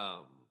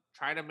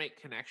to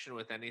make connection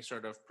with any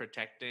sort of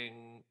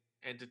protecting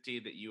entity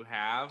that you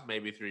have,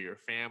 maybe through your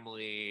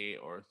family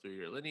or through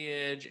your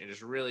lineage, and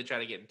just really try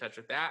to get in touch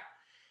with that.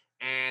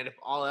 And if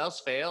all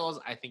else fails,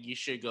 I think you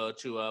should go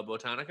to a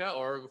Botanica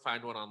or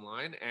find one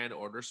online and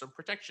order some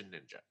Protection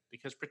Ninja.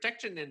 Because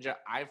Protection Ninja,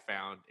 I've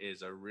found,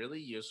 is a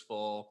really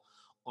useful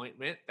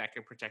ointment that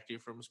can protect you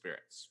from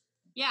spirits.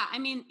 Yeah, I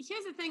mean,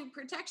 here's the thing.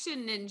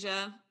 Protection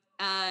Ninja,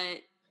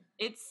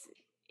 it's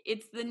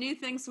the new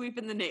thing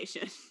sweeping the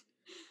nation.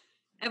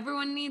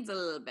 Everyone needs a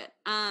little bit.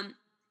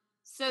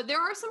 So there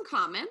are some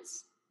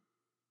comments.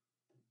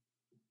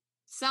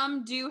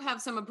 Some do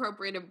have some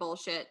appropriative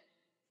bullshit.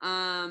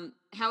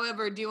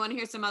 However, do you want to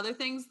hear some other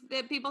things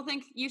that people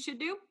think you should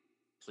do?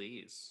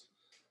 Please.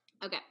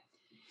 Okay.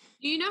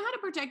 Do you know how to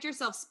protect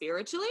yourself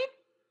spiritually?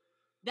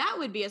 That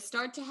would be a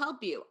start to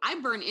help you. I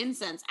burn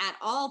incense at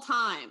all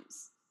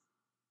times,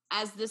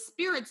 as the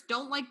spirits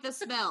don't like the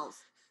smells.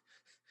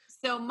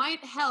 So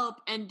might help,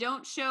 and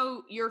don't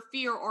show your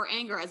fear or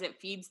anger as it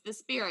feeds the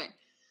spirit.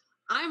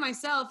 I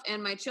myself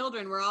and my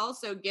children were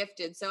also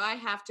gifted, so I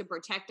have to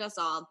protect us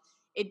all.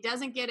 It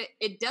does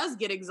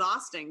get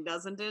exhausting,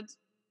 doesn't it?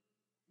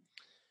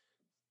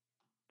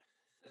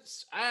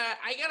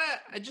 I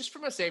gotta, just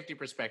from a safety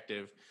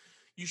perspective,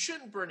 you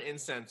shouldn't burn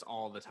incense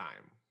all the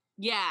time.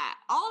 Yeah,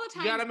 all the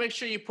time. You gotta make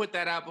sure you put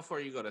that out before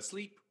you go to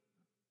sleep.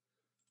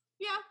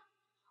 Yeah.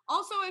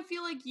 Also, I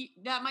feel like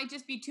that might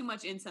just be too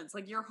much incense.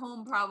 Like, your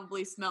home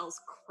probably smells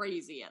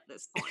crazy at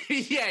this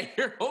point. Yeah,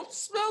 your home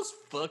smells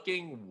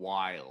fucking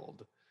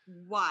wild.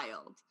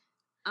 Wild.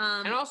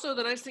 And also,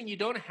 the nice thing, you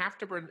don't have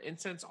to burn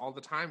incense all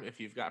the time if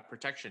you've got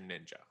Protection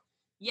Ninja.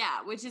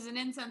 Yeah, which is an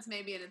incense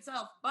maybe in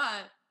itself,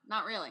 but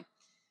not really.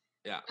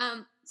 Yeah.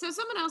 So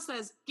someone else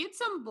says, get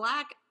some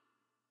black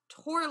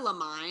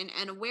tourmaline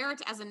and wear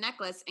it as a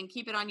necklace and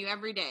keep it on you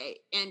every day,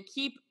 and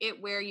keep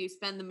it where you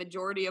spend the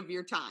majority of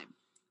your time.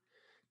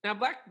 Now,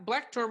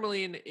 black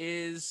tourmaline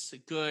is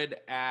good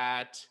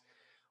at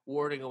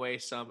warding away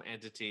some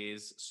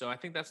entities, so I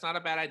think that's not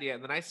a bad idea.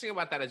 And the nice thing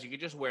about that is you can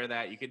just wear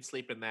that. You can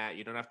sleep in that.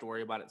 You don't have to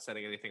worry about it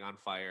setting anything on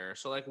fire.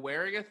 So, like,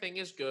 wearing a thing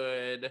is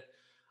good.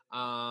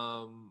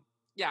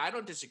 Yeah, I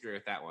don't disagree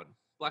with that one.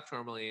 Black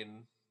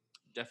tourmaline,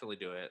 definitely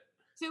do it.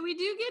 So we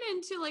do get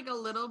into like a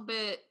little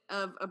bit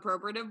of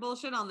appropriative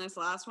bullshit on this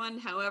last one.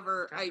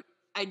 However, Okay.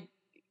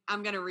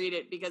 I'm gonna read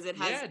it because it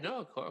has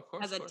Of course,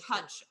 has a of course.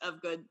 touch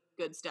of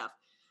good stuff.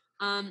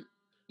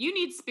 You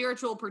need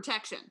spiritual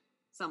protection,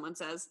 someone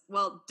says.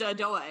 Well,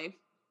 dadoy.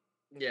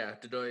 Yeah,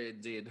 Dodoy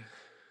indeed.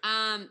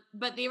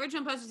 But the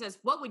original poster says,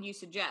 "What would you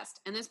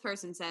suggest?" And this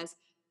person says,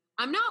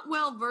 "I'm not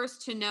well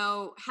versed to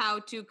know how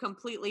to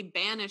completely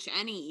banish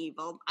any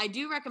evil. I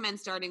do recommend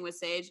starting with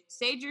sage.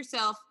 Sage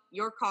yourself,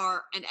 your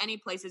car, and any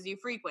places you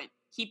frequent.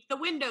 Keep the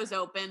windows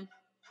open."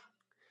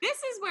 This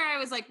is where I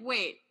was like,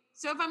 wait.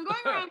 So if I'm going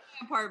around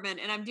my apartment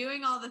and I'm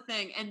doing all the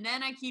thing, and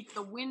then I keep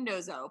the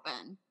windows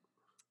open.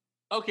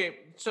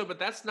 Okay, so but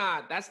that's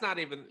not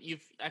even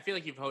I feel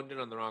like you've honed in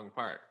on the wrong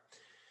part.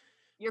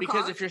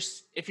 Car?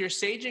 If you're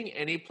saging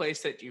any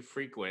place that you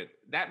frequent,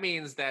 that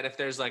means that if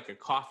there's like a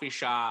coffee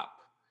shop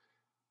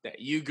that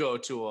you go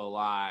to a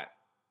lot,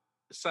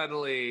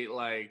 suddenly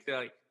like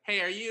they're like,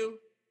 "Hey,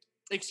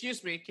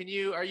 excuse me,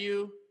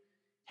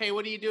 hey,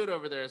 what are you doing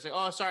over there?" It's like,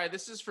 "Oh, sorry,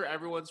 this is for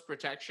everyone's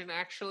protection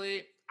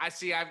actually.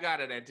 I've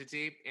got an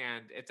entity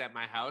and it's at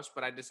my house,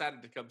 but I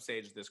decided to come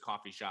sage this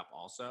coffee shop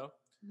also."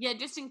 Yeah,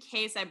 just in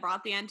case I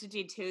brought the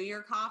entity to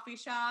your coffee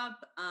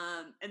shop.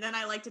 And then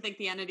I like to think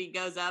the entity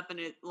goes up and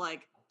it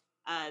like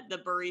the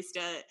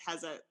barista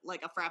has a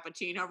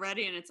frappuccino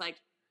ready and it's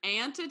like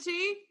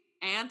entity,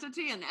 and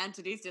the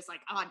entity's just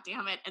like, "Oh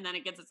damn it," and then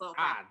it gets its little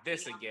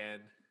this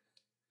again.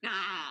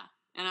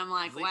 And I'm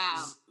like,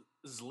 wow.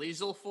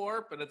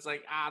 Zleazelthorpe, and it's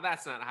like,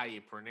 that's not how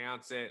you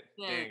pronounce it.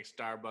 Yeah. Dang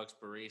Starbucks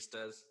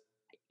baristas.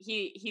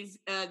 He's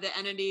the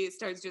entity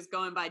starts just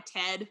going by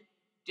Ted.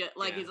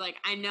 He's like,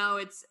 I know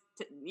it's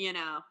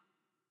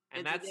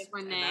and that's a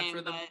different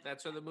name,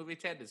 that's where the movie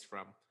Ted is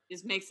from.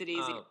 Just makes it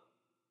easy.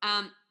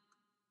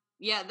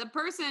 Yeah, the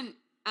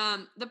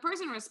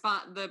poster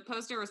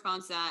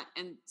responds to that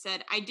and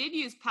said, "I did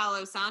use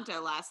Palo Santo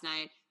last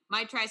night.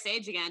 Might try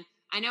sage again.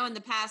 I know in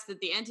the past that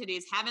the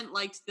entities haven't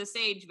liked the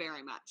sage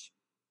very much."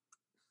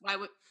 Why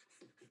would?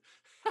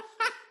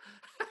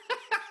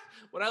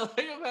 What I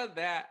like about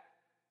that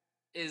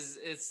is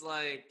it's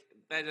like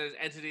that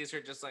entities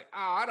are just like,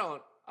 I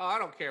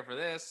don't care for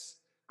this.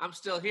 I'm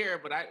still here,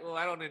 but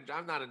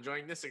I'm not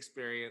enjoying this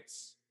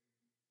experience.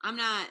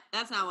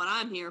 That's not what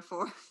I'm here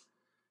for.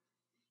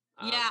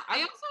 Yeah, I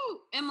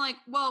also am like,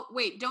 well,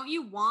 wait, don't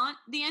you want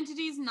the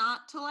entities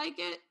not to like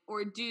it?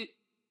 Or do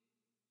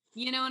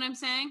you know what I'm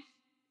saying?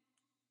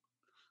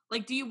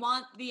 Like, do you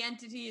want the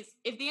entities,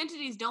 if the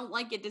entities don't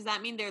like it, does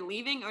that mean they're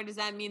leaving or does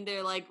that mean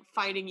they're like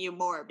fighting you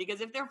more?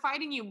 Because if they're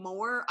fighting you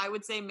more, I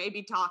would say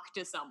maybe talk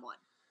to someone.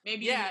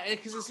 Maybe. Yeah,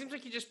 because it seems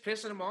like you're just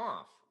pissing them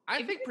off.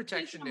 I think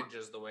Protection Ninja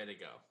is the way to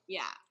go.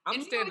 Yeah.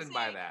 I'm standing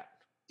by that.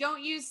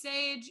 Don't use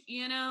sage,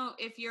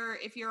 if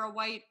you're a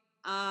white,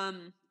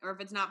 or if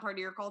it's not part of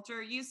your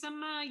culture, use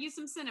some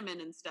cinnamon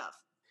and stuff.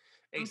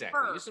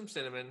 Exactly. Use some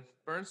cinnamon,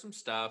 burn some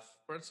stuff,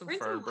 burn some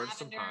fir, burn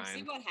some pine.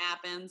 See what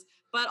happens.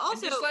 But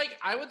also, and just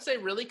I would say,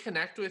 really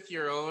connect with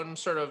your own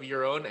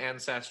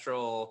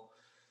ancestral.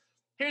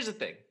 Here's the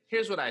thing.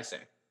 Here's what I say.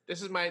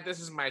 This is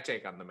my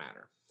take on the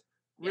matter.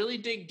 Really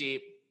dig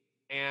deep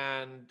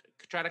and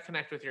try to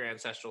connect with your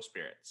ancestral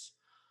spirits.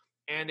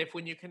 And if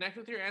when you connect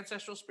with your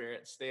ancestral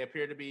spirits, they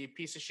appear to be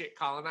piece of shit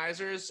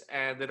colonizers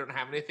and they don't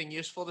have anything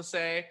useful to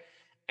say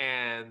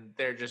and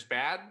they're just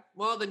bad,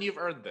 well, then you've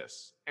earned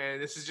this.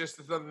 And this is just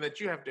something that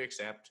you have to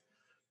accept.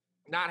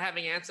 Not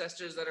having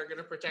ancestors that are going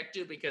to protect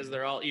you because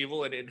they're all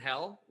evil and in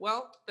hell,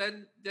 well,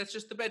 then that's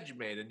just the bed you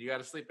made and you got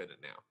to sleep in it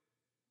now.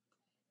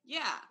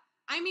 Yeah.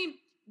 I mean,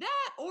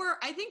 that, or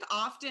I think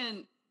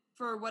often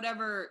for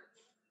whatever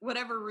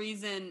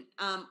reason,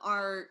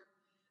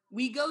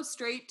 we go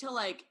straight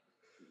to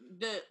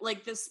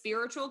the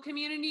spiritual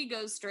community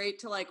goes straight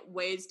to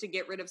ways to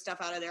get rid of stuff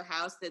out of their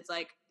house that's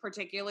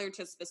particular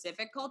to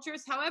specific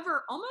cultures.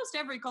 However, almost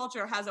every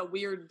culture has a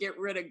weird get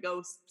rid of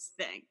ghosts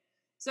thing.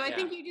 So I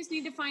think you just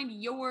need to find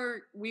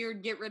your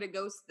weird get rid of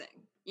ghost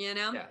thing,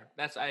 Yeah,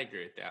 I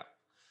agree with that.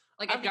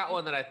 I've got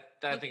one that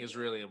I think is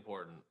really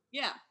important.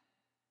 Yeah.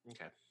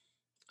 Okay.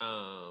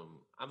 I'm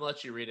gonna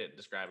let you read it and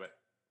describe it.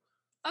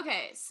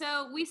 Okay,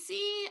 so we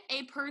see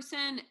a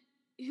person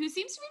who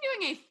seems to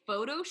be doing a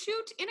photo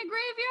shoot in a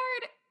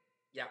graveyard.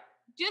 Yeah.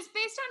 Just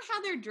based on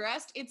how they're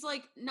dressed, it's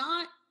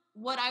not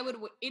what I would.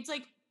 It's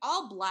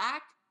all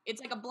black.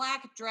 It's a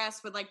black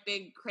dress with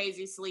big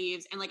crazy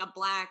sleeves and a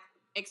black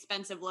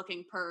expensive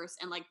looking purse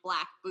and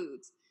black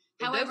boots.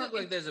 However, does look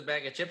like there's a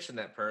bag of chips in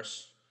that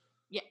purse.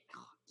 Yeah.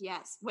 Oh,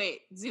 yes.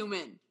 Wait. Zoom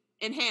in.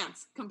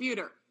 Enhance.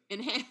 Computer.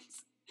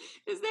 Enhance.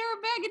 Is there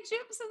a bag of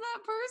chips in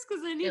that purse?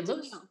 Because I need to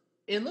know.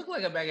 It looked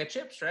like a bag of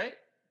chips, right?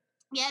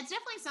 Yeah, it's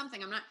definitely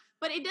something.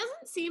 But it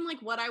doesn't seem like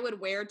what I would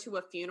wear to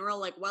a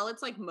funeral. While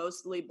it's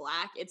mostly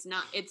black, it's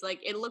not. It's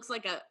it looks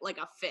like a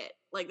fit.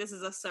 This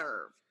is a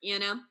serve,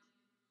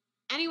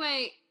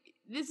 Anyway,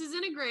 this is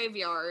in a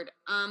graveyard.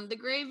 The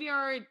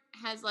graveyard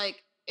has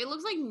it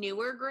looks like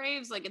newer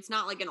graves. It's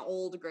not an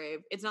old grave.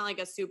 It's not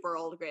a super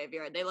old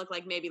graveyard. They look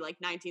maybe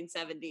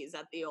 1970s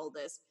at the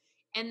oldest.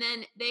 And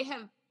then they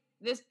have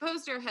this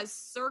poster has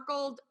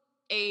circled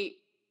a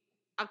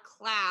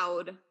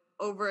cloud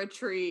over a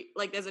tree.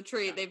 Like there's a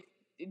tree they've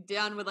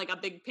done with like a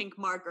big pink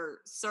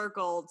marker,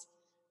 circled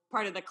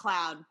part of the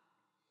cloud.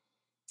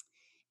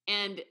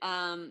 And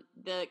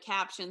the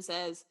caption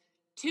says,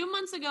 2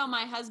 months ago,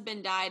 my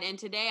husband died, and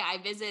today I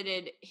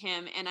visited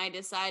him, and I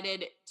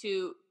decided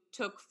to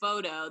took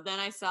photo. Then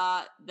I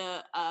saw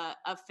the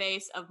a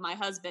face of my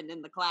husband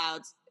in the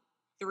clouds,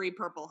 3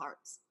 purple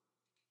hearts.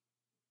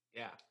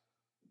 Yeah.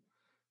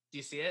 Do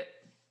you see it?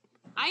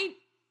 I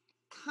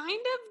kind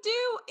of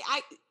do.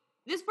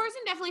 This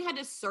person definitely had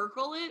to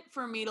circle it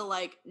for me to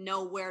like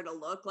know where to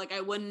look. Like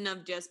I wouldn't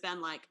have just been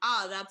like,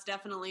 that's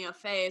definitely a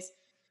face.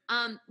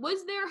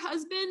 Was their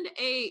husband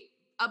a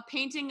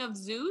painting of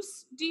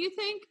Zeus, do you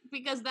think?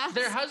 Because that's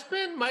their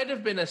husband might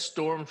have been a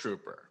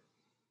stormtrooper.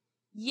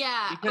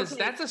 Yeah. Because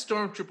that's a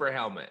stormtrooper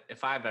helmet,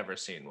 if I've ever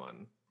seen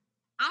one.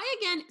 I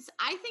think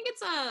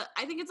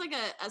it's like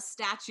a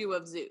statue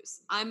of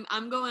Zeus.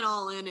 I'm going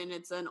all in, and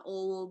it's an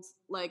old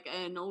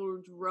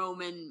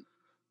Roman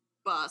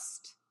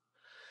bust.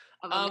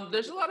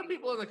 There's a lot of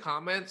people in the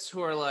comments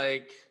who are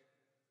like,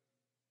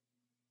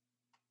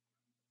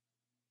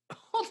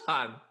 hold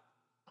on.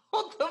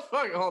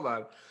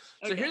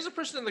 So here's a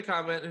person in the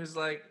comment who's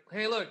like,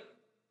 hey, look,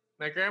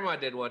 my grandma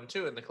did one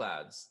too in the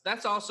clouds.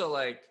 That's also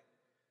like,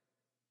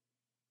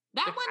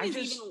 that one's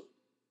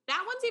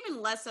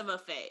even less of a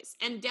face,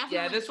 and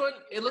definitely this one,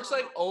 it looks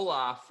like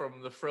Olaf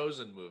from the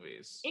Frozen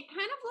movies. It kind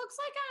of looks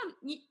like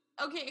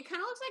it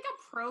kind of looks like a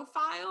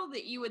profile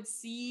that you would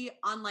see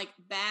on like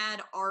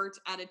bad art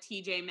at a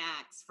TJ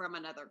Maxx from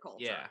another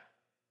culture. Yeah.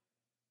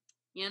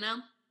 You know?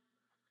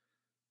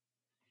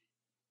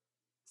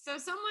 So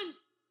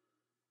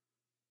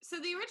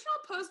the original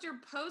poster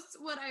posts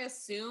what I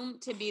assume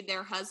to be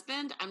their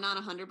husband, I'm not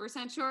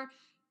 100% sure,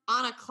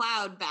 on a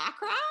cloud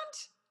background.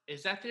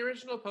 Is that the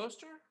original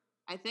poster?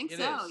 I think so,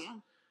 yeah.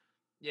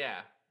 Yeah.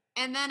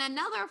 And then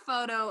another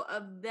photo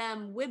of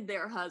them with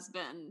their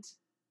husband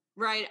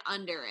right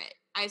under it.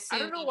 I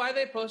don't know why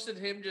they posted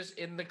him just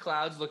in the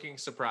clouds looking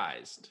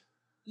surprised.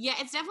 Yeah,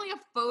 it's definitely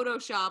a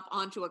Photoshop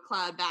onto a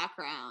cloud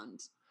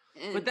background.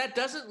 But that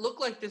doesn't look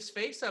like this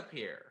face up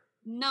here.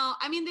 No,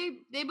 I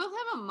mean they both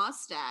have a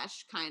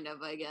mustache, kind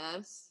of, I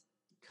guess.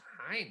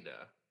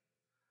 Kinda.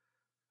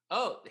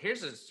 Oh,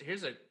 here's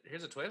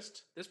a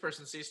twist. This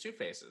person sees 2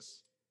 faces.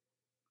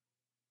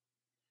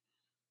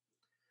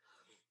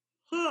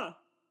 Huh.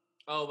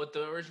 Oh, but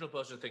the original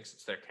poster thinks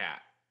it's their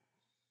cat.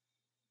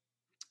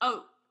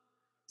 Oh,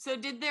 so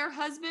did their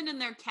husband and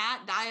their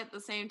cat die at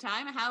the same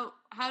time?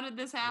 How did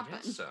this happen? I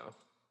guess so.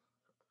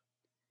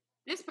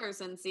 This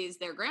person sees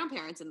their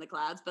grandparents in the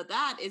clouds, but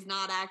that is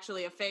not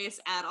actually a face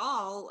at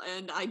all,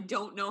 and I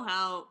don't know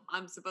how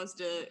I'm supposed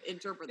to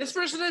interpret this. This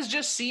person has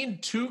just seen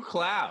 2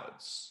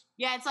 clouds.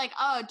 Yeah, it's like,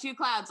 2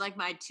 clouds, like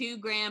my 2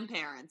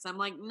 grandparents. I'm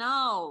like,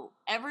 no,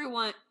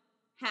 everyone,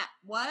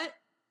 what?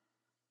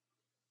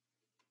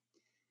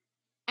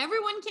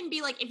 Everyone can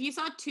be like, if you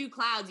saw 2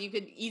 clouds, you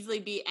could easily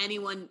be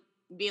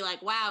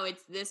like, wow,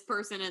 it's this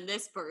person and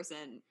this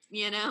person,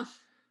 you know?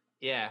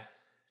 Yeah.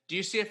 Do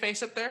you see a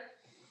face up there?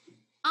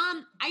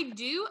 I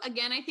do.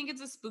 Again, I think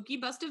it's a spooky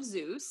bust of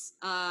Zeus.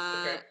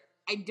 Okay.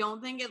 I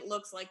don't think it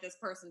looks like this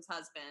person's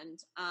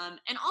husband.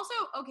 And also,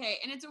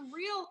 and it's a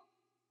real,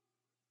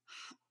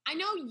 I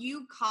know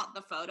you caught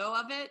the photo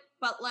of it,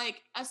 but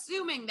like,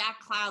 assuming that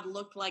cloud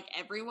looked like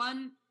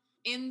everyone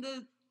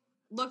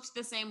looked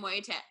the same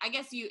way I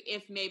guess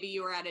if maybe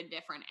you were at a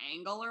different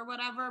angle or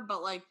whatever,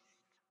 but like,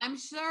 I'm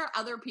sure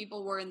other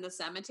people were in the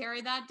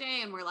cemetery that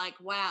day and were like,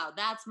 wow,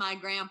 that's my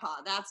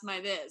grandpa. That's my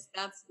this.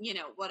 That's,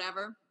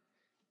 whatever.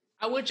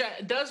 Which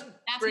does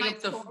bring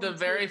up the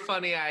very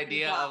funny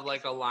idea of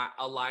like a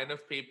line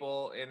of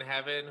people in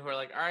heaven who are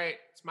like, all right,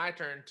 it's my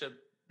turn to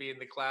be in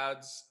the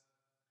clouds.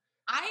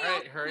 All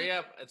right, hurry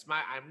up.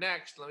 I'm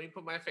next. Let me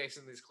put my face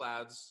in these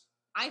clouds.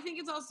 I think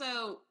it's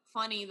also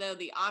funny, though,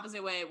 the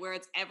opposite way, where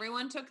it's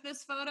everyone took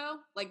this photo,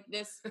 like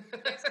this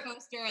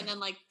poster, and then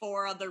like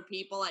 4 other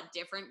people at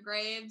different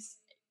graves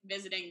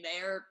visiting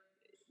their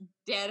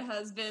dead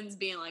husbands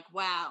being like,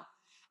 wow.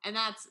 And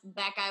that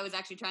guy was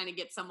actually trying to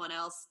get someone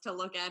else to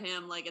look at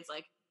him. Like, it's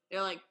like,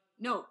 they're like,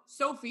 no,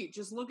 Sophie,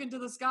 just look into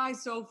the sky,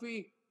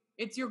 Sophie.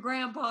 It's your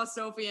grandpa,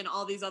 Sophie. And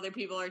all these other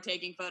people are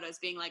taking photos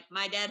being like,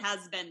 my dead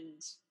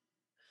husband.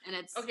 And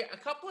it's... Okay, a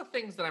couple of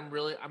things that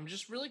I'm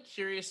just really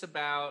curious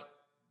about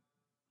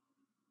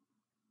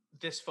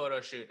this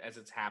photo shoot as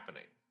it's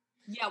happening.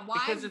 Yeah,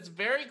 why? Because it's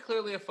very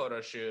clearly a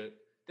photo shoot.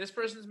 This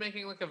person's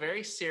making like a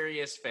very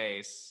serious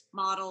face.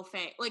 Model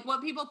face. Like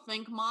what people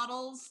think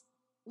models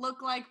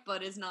look like,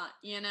 but is not,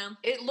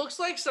 It looks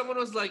like someone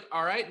was like,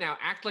 all right, now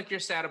act like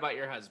you're sad about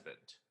your husband.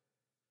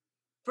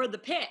 For the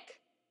pic.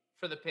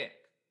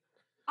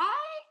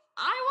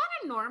 I want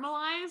to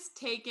normalize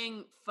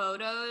taking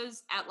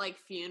photos at like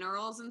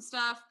funerals and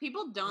stuff.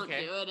 People don't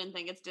do it and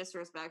think it's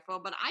disrespectful,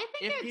 but I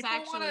think it's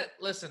actually...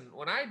 Listen,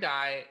 when I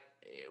die,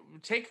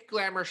 take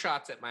glamour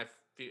shots at my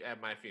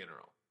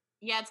funeral.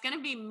 Yeah, it's going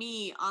to be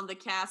me on the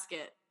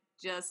casket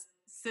just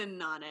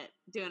sitting on it,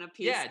 doing a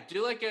piece. Yeah,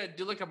 do like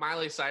a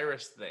Miley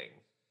Cyrus thing.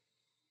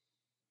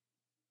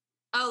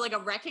 Oh, like a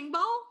wrecking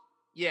ball?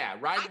 Yeah,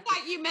 right. I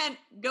thought you meant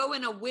go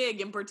in a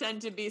wig and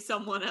pretend to be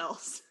someone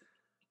else.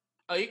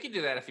 Oh, you can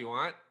do that if you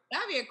want.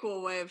 That'd be a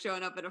cool way of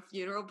showing up at a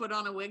funeral. Put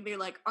on a wig. They're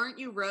like, "Aren't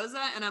you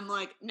Rosa?" And I'm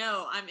like,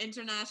 "No, I'm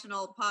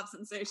international pop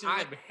sensation.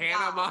 I'm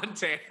Hannah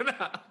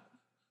Montana.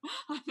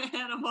 I'm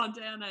Hannah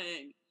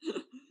Montana-ing.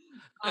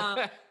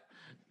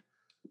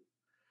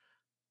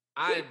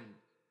 I'm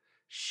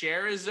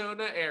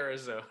Sharizona,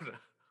 Arizona.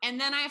 And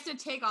then I have to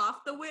take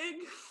off the wig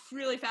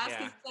really fast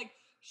because it's like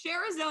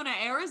Sharizona,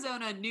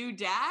 Arizona, new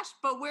dash,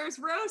 but where's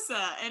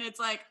Rosa? And it's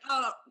like,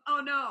 oh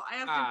no, I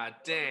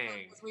have to.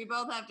 Dang. We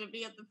both have to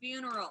be at the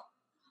funeral.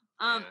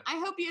 I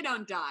hope you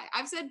don't die.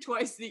 I've said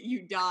twice that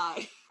you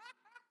die.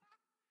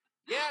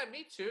 Yeah,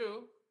 me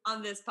too.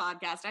 On this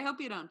podcast, I hope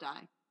you don't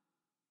die.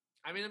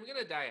 I mean, I'm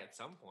gonna die at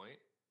some point.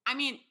 I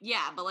mean,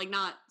 yeah, but like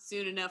not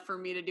soon enough for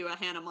me to do a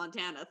Hannah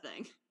Montana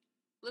thing.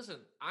 Listen,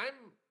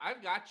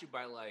 I've got you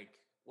by like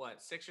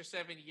what 6 or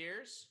 7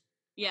 years.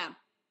 Yeah,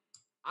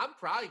 I'm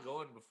probably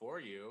going before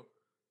you.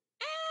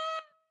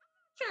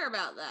 Sure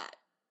about that.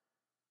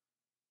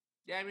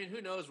 Yeah, I mean,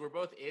 who knows? We're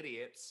both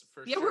idiots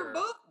for sure. Yeah, we're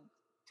both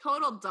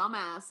total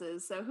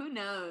dumbasses, so who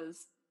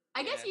knows?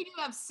 I guess you do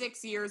have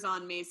 6 years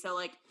on me, so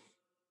like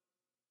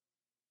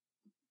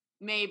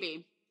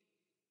maybe.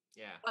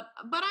 Yeah. But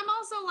I'm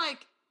also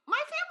like,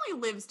 my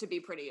family lives to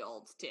be pretty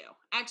old too.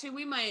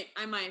 Actually,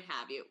 I might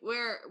have you.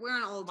 We're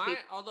an old people.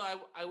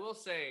 Although I will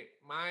say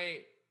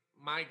my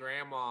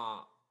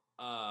grandma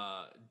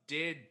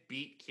did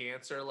beat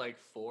cancer like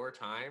 4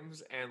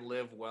 times and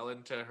live well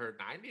into her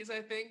 90s,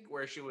 I think,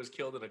 where she was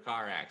killed in a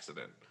car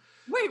accident.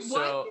 Wait,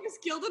 what? She was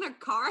killed in a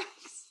car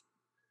accident?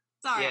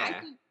 Sorry,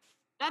 yeah.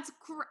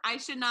 I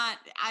should not.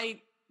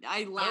 I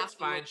laughed. That's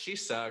fine. She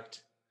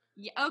sucked.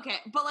 Yeah, okay,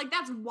 but like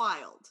that's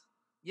wild.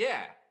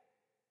 Yeah.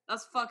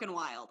 That's fucking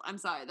wild. I'm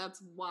sorry.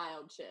 That's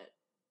wild shit.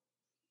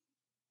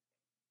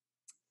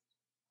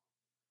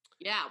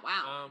 Yeah,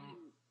 wow.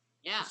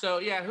 Yeah. So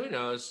yeah, who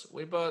knows?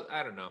 We both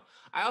I don't know.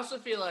 I also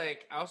feel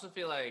like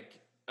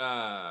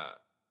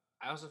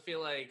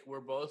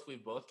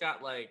we've both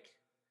got like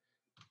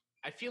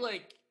I feel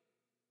like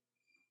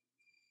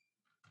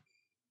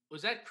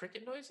was that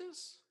cricket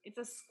noises? It's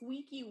a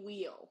squeaky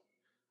wheel.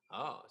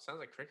 Oh, it sounds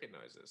like cricket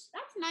noises.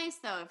 That's nice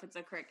though if it's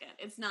a cricket.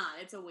 It's not,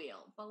 it's a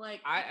wheel. But like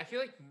I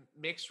feel like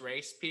mixed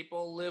race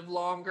people live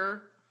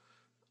longer.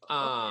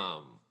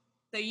 So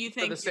you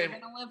think you're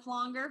gonna live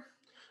longer?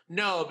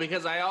 No,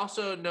 because I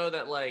also know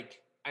that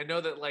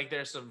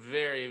there's some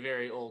very,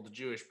 very old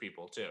Jewish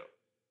people too.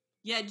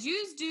 Yeah,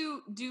 Jews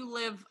do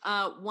live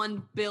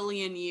 1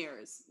 billion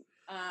years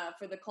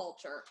for the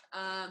culture.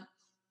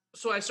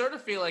 So I sort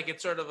of feel like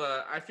it's sort of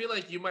I feel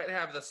like you might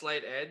have the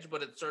slight edge,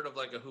 but it's sort of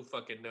like a who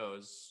fucking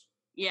knows.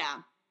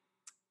 Yeah.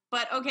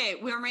 But okay,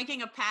 we're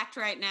making a pact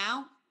right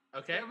now.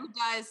 Okay. Whoever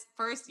dies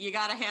first, you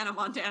gotta Hannah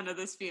Montana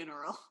this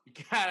funeral. You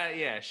gotta,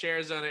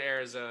 Sharizona,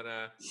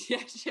 Arizona. Yeah,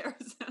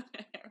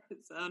 Sharizona,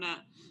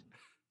 Arizona.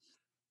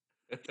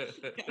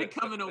 Gotta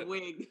come in a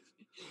wig.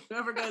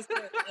 Whoever goes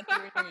first, that's what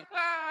we're doing.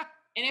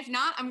 And if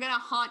not, I'm gonna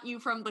haunt you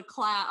from the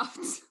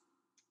clouds.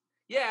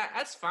 Yeah,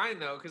 that's fine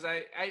though, because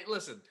I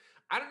listen.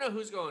 I don't know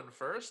who's going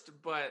first,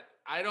 but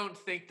I don't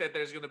think that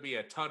there's going to be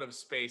a ton of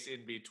space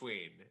in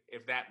between,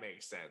 if that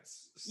makes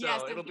sense. So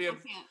yes, it'll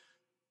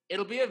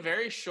be a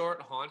very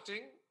short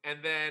haunting, and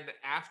then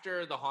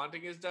after the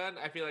haunting is done,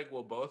 I feel like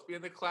we'll both be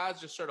in the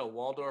clouds, just sort of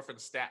Waldorf and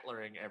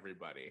Statlering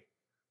everybody.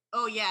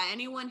 Oh yeah,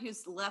 anyone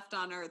who's left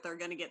on Earth are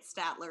going to get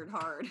Statlered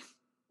hard.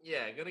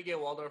 Yeah, gonna get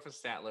Waldorf and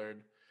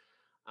Statlered.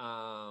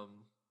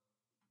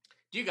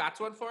 Do you got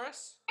one for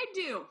us? I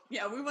do.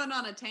 Yeah, we went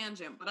on a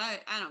tangent, but I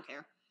don't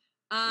care.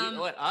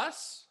 What,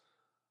 us?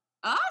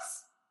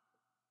 Us?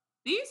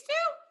 These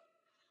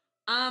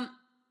two?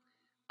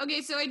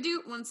 Okay, so I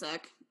do, one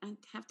sec. I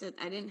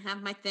didn't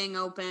have my thing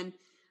open.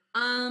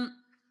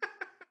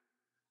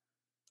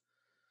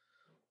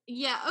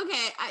 Yeah,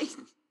 okay. I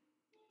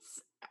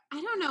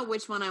don't know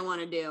which one I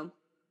want to do.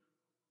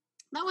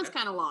 That one's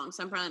kind of long,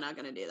 so I'm probably not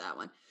going to do that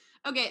one.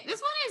 Okay, this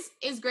one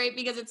is great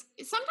because it's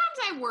sometimes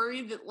I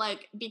worry that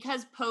like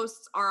because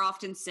posts are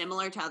often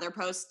similar to other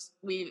posts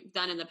we've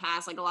done in the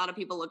past, like a lot of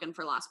people looking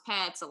for lost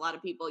pets, a lot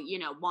of people,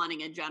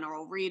 wanting a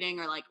general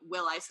reading or like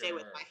will I stay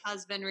with my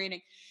husband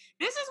reading.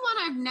 This is one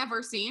I've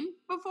never seen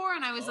before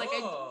and I was like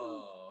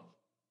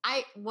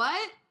I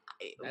what?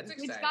 That's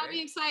exciting. It's got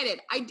me excited.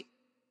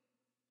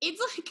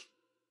 It's like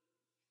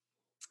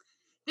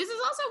this is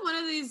also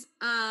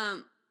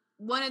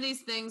one of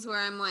these things where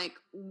I'm like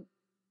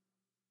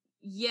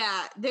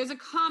yeah, there's a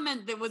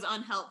comment that was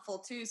unhelpful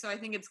too, so I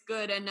think it's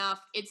good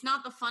enough. It's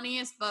not the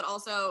funniest, but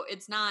also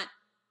it's not,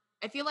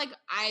 I feel like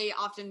I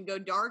often go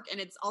dark and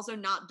it's also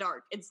not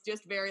dark. It's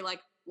just very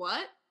like,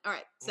 what? All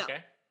right, so.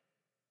 Okay.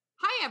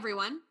 Hi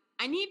everyone.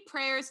 I need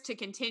prayers to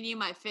continue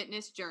my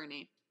fitness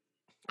journey.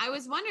 I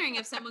was wondering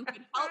if someone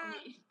could help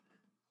me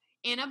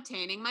in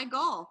obtaining my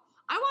goal.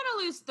 I want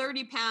to lose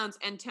 30 pounds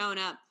and tone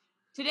up.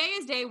 Today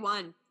is day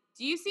 1.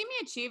 Do you see me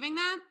achieving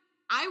that?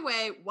 I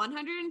weigh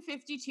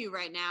 152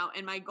 right now,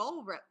 and my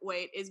goal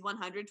weight is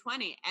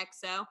 120.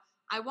 XO.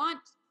 I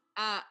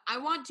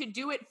want to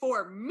do it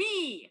for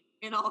me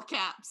in all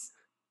caps.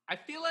 I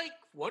feel like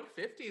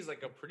 150 is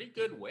like a pretty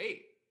good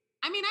weight.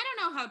 I mean, I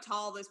don't know how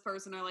tall this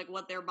person or like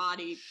what their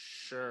body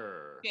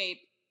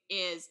shape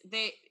is.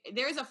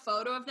 There's a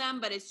photo of them,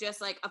 but it's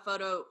just like a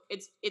photo.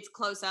 It's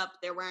close up.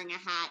 They're wearing a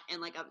hat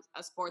and like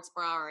a sports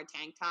bra or a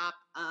tank top.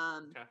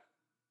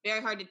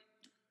 Very hard to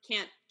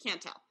can't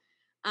tell.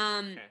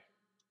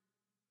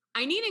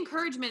 I need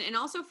encouragement and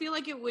also feel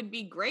like it would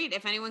be great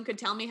if anyone could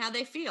tell me how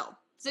they feel.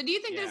 So do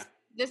you think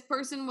this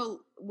person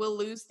will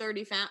lose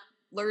 30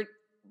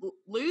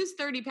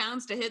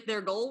 pounds to hit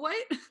their goal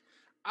weight?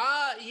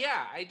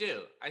 Yeah, I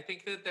do. I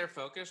think that they're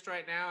focused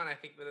right now, and I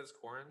think that it's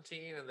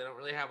quarantine and they don't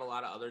really have a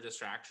lot of other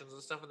distractions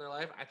and stuff in their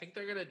life. I think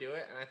they're gonna do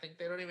it, and I think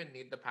they don't even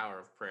need the power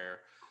of prayer.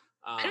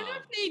 I don't know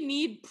if they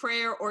need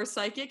prayer or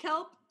psychic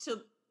help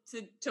to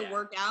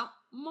work out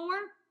more.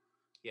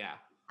 Yeah.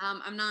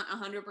 I'm not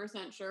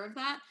 100% sure of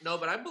that. No,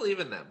 but I believe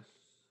in them.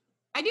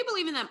 I do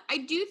believe in them. I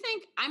do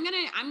think I'm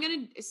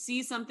gonna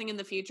see something in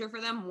the future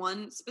for them.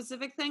 One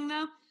specific thing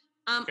though.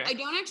 I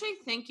don't actually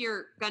think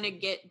you're going to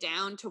get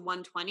down to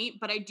 120,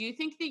 but I do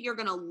think that you're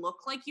going to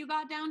look like you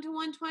got down to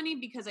 120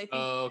 because I think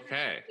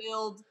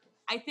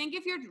I think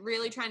if you're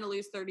really trying to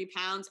lose 30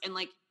 pounds and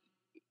like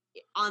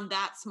on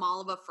that small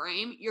of a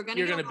frame, you're going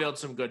to build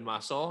some good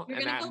muscle.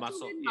 You're going to build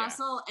some good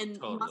muscle, and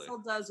muscle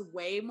does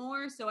way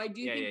more. So I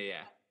do think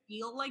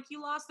feel like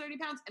you lost 30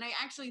 pounds. And I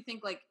actually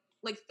think like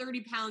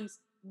 30 pounds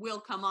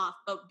will come off,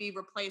 but be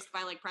replaced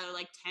by like probably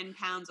like 10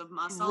 pounds of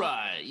muscle.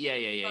 Right.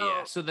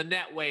 Yeah. So the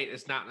net weight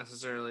is not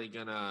necessarily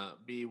gonna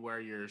be where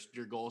your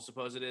goal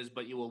supposed is,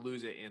 but you will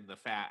lose it in the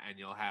fat and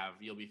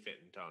you'll be fit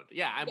and toned.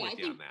 Yeah, I'm with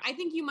you on that. I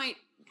think you might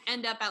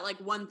end up at like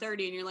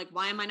 130 and you're like,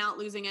 why am I not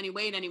losing any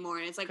weight anymore?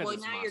 And it's like, well,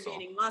 now you're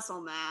gaining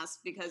muscle mass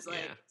because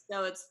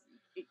so it's,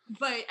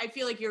 but I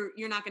feel like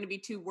you're not going to be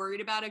too worried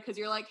about it because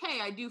you're like,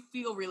 hey, I do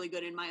feel really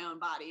good in my own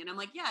body. And I'm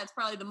like, yeah, it's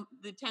probably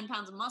the 10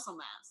 pounds of muscle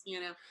mass, you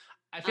know?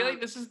 I feel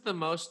like this is the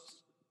most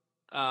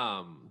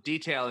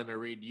detail in a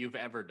read you've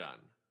ever done.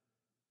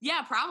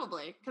 Yeah,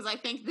 probably. Because I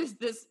think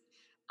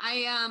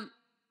I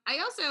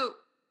also,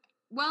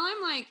 while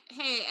I'm like,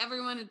 hey,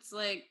 everyone, it's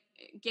like,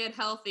 get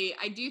healthy.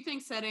 I do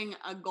think setting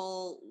a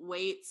goal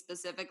weight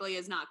specifically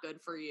is not good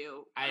for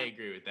you. I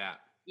agree with that.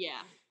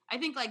 Yeah. I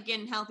think like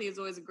getting healthy is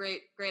always a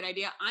great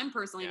idea. I'm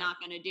personally not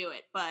going to do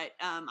it, but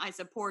I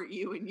support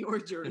you in your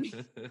journey.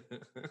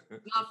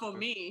 Not for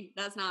me.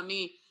 That's not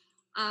me.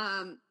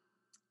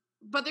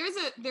 But there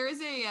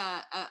is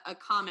a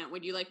comment.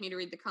 Would you like me to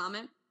read the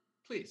comment?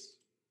 Please.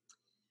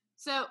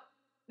 So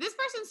this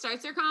person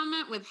starts their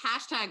comment with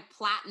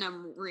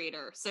 #platinum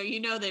reader. So you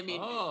know they mean.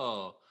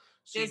 Oh,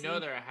 so you know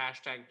they're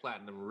a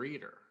 #platinum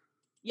reader.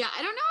 Yeah,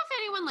 I don't know if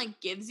anyone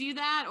like gives you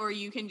that, or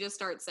you can just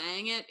start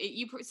saying it.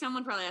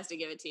 Someone probably has to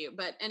give it to you.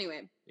 But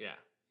anyway. Yeah.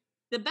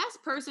 The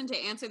best person to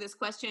answer this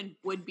question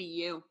would be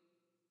you.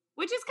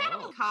 Which is kind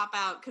of a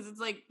cop-out because it's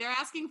like they're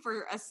asking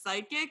for a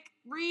psychic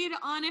read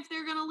on if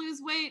they're going to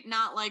lose weight,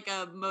 not like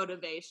a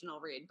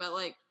motivational read. But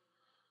like,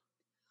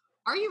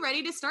 are you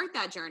ready to start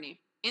that journey?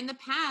 In the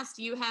past,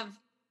 have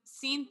you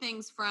seen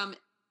things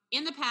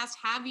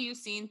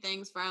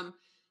from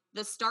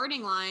the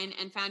starting line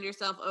and found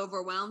yourself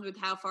overwhelmed with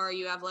how far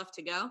you have left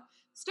to go?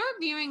 Start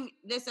viewing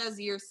this as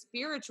your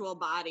spiritual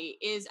body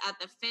is at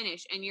the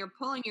finish and you're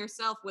pulling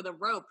yourself with a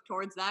rope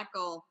towards that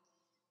goal.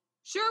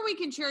 Sure, we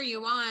can cheer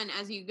you on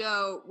as you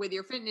go with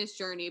your fitness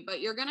journey,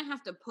 but you're going to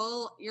have to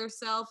pull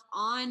yourself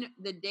on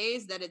the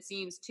days that it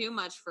seems too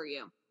much for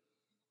you.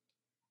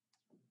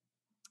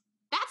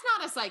 That's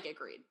not a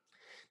psychic read.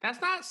 That's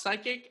not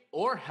psychic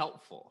or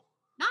helpful.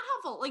 Not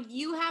helpful. Like,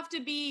 you have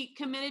to be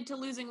committed to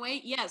losing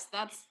weight. Yes,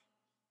 that's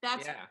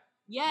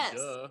yes.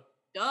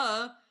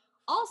 Duh.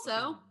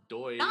 Also,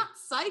 not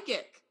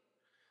psychic.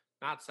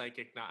 Not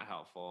psychic, not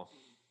helpful.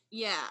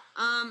 Yeah.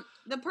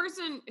 The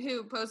person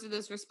who posted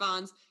this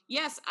responds,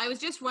 yes, I was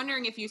just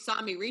wondering if you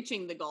saw me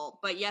reaching the goal,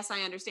 but yes,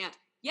 I understand.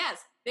 Yes,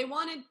 they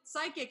wanted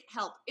psychic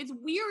help. It's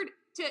weird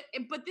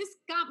but this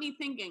got me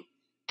thinking.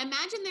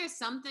 Imagine there's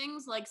some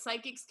things like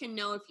psychics can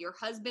know if your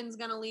husband's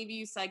going to leave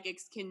you.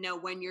 Psychics can know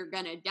when you're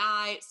going to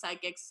die.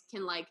 Psychics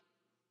can like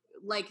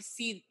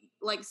see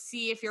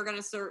if you're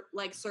going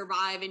to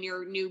survive in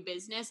your new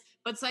business,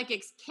 but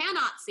psychics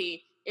cannot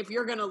see if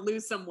you're going to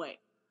lose some weight.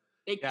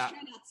 They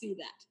cannot see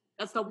that.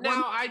 That's the one.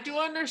 Now, I do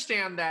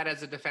understand that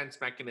as a defense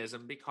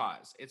mechanism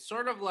because it's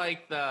sort of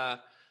like the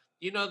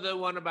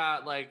one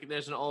about like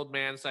there's an old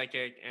man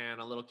psychic and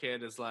a little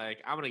kid is like,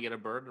 I'm going to get a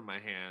bird in my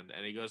hand.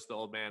 And he goes to the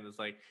old man and is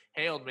like,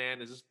 hey, old man,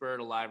 is this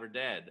bird alive or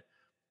dead?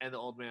 And the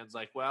old man's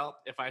like, well,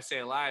 if I say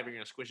alive, you're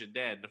going to squish it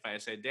dead. And if I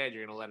say dead,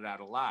 you're going to let it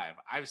out alive.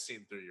 I've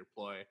seen through your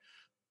ploy.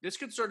 This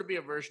could sort of be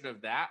a version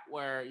of that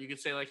where you could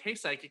say like, hey,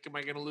 psychic, am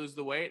I going to lose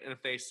the weight? And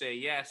if they say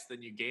yes,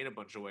 then you gain a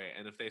bunch of weight.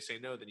 And if they say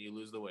no, then you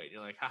lose the weight. And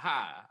you're like,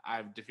 haha,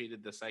 I've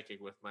defeated the psychic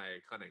with my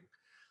cunning.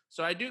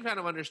 So I do kind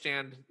of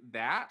understand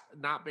that,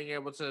 not being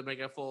able to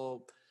make a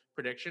full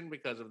prediction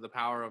because of the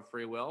power of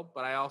free will,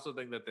 but I also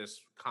think that this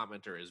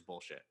commenter is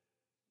bullshit.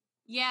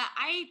 Yeah,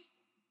 I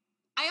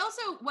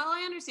also, while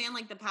I understand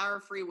like the power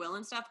of free will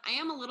and stuff, I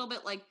am a little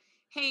bit like,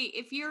 hey,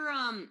 if you're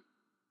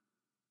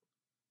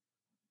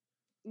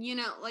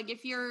like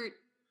if you're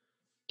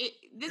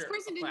this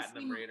person didn't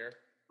seem reader.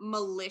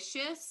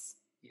 malicious.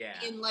 Yeah.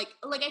 In like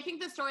I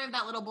think the story of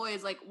that little boy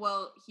is like,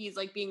 well, he's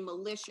like being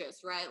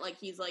malicious, right? Like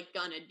he's like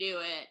gonna do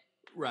it.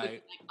 Right.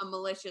 Like a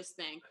malicious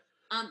thing.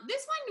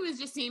 This one was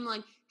just seemed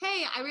like,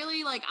 hey, I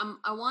really like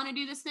I want to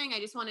do this thing. I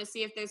just want to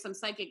see if there's some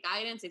psychic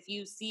guidance if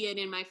you see it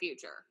in my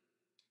future.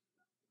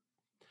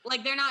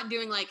 Like they're not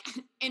doing like,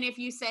 and if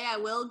you say I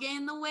will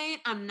gain the weight,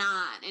 I'm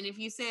not. And if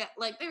you say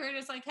like, they're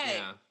just like, hey,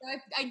 yeah.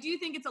 I do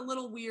think it's a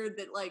little weird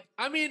that like.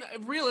 I mean,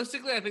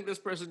 realistically, I think this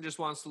person just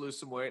wants to lose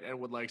some weight and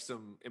would like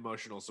some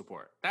emotional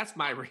support. That's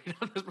my read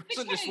on this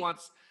person. Just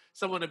wants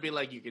someone to be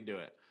like, you can do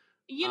it.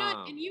 You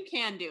know, and you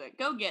can do it.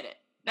 Go get it.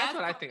 That's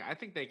what I think. I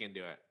think they can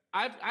do it.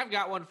 I've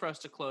got one for us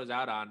to close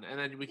out on, and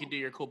then we can do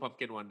your cool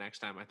pumpkin one next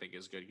time. I think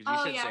is good because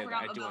you should say that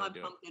I do want to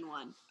do pumpkin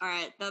one. All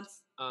right,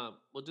 that's.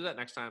 We'll do that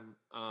next time.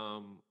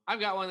 I've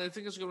got one that I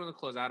think is a good one to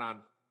close out on.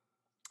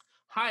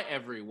 Hi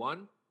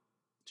everyone,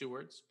 2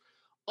 words.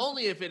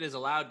 Only if it is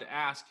allowed to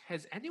ask,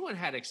 has anyone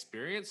had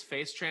experience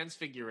face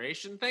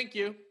transfiguration? Thank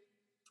you.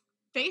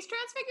 Face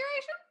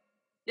transfiguration?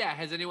 Yeah,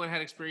 has anyone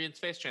had experience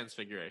face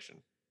transfiguration?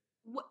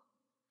 What?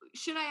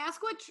 Should I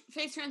ask what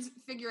face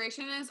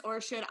transfiguration is, or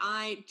should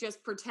I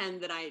just pretend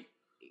that I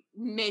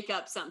make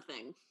up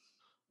something?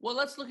 Well,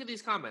 let's look at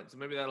these comments.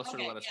 Maybe that'll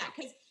sort of let us know.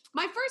 Because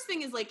my first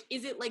thing is like,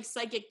 is it like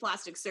psychic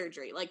plastic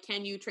surgery? Like,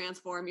 can you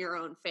transform your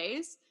own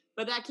face?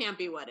 But that can't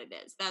be what it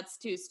is. That's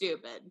too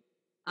stupid.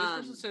 This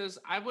person says,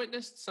 I've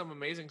witnessed some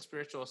amazing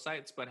spiritual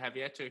sights, but have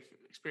yet to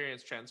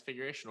experience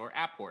transfiguration or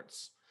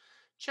apports.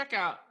 Check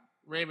out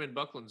Raymond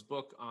Buckland's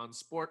book on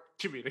sport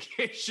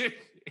communication.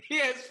 He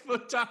has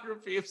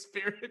photography of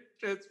spirit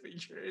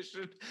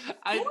transfiguration.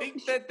 I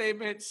think that they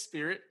meant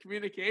spirit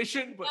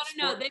communication, but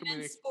no, they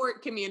meant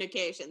sport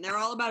communication. They're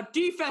all about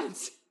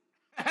defense.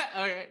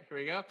 Okay, here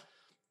we go.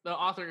 The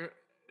author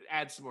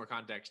adds some more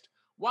context.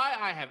 Why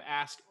I have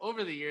asked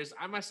over the years,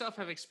 I myself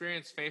have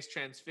experienced face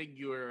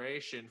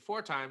transfiguration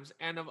 4 times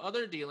and of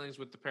other dealings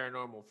with the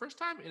paranormal. First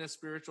time in a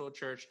spiritual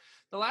church.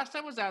 The last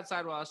time was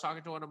outside while I was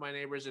talking to one of my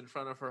neighbors in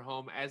front of her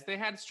home as they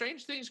had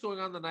strange things going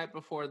on the night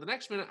before. The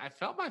next minute, I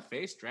felt my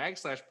face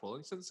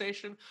drag/pulling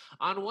sensation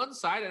on one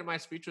side and my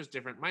speech was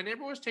different. My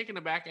neighbor was taken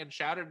aback and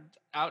shouted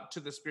out to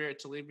the spirit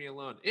to leave me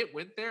alone. It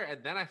went there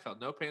and then I felt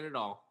no pain at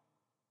all.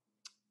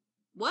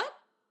 What?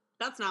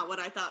 That's not what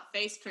I thought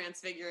face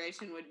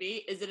transfiguration would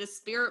be. Is it a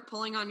spirit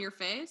pulling on your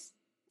face?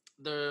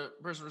 The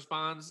person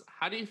responds,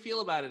 how do you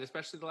feel about it,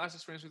 especially the last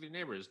experience with your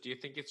neighbors? Do you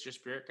think it's your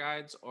spirit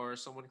guides or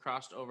someone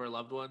crossed over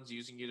loved ones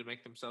using you to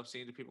make themselves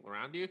seen to people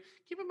around you?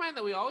 Keep in mind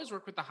that we always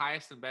work with the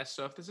highest and best,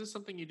 so if this is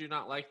something you do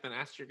not like, then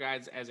ask your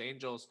guides as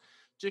angels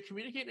to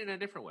communicate in a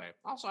different way.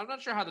 Also, I'm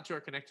not sure how the two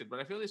are connected, but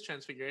I feel these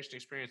transfiguration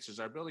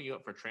experiences are building you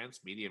up for trance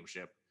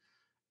mediumship.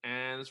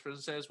 And this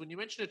person says, when you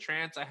mentioned a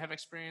trance, I have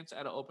experience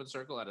at an open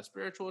circle at a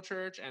spiritual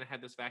church and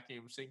had this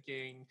vacuum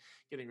sinking,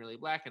 getting really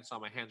black, and saw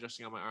my hands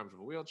resting on my arms of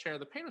a wheelchair.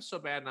 The pain was so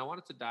bad and I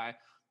wanted to die.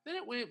 Then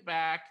it went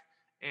back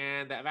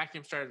and that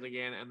vacuum started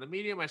again. And the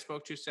medium I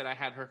spoke to said I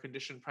had her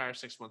condition prior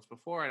 6 months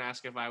before and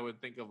asked if I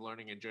would think of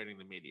learning and joining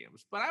the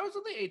mediums. But I was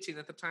only 18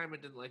 at the time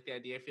and didn't like the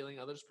idea of feeling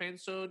others' pain.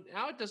 So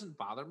now it doesn't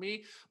bother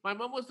me. My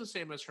mom was the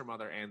same as her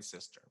mother and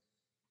sister.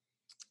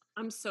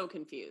 I'm so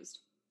confused.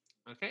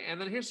 Okay, and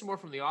then here's some more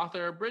from the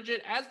author.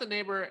 Bridget, as the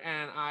neighbor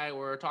and I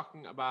were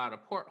talking about a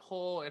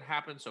porthole, it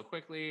happened so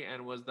quickly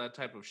and was that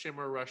type of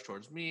shimmer rush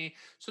towards me.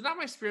 So not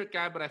my spirit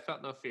guide, but I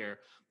felt no fear.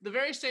 The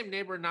very same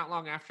neighbor, not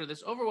long after,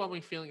 this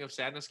overwhelming feeling of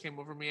sadness came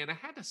over me, and I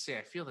had to say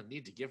I feel the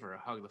need to give her a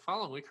hug. The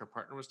following week, her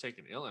partner was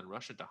taken ill and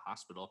rushed into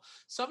hospital.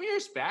 Some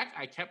years back,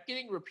 I kept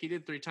getting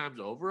repeated 3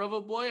 times over of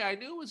a boy. I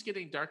knew it was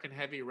getting dark and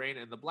heavy rain,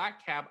 and the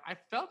black cab, I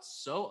felt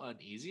so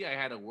uneasy. I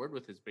had a word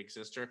with his big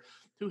sister,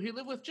 who he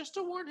lived with, just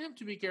to warn him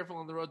to be careful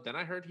on the road. Then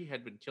I heard he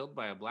had been killed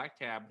by a black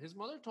cab. His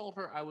mother told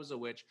her I was a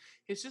witch.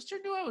 His sister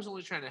knew I was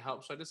only trying to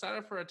help, so I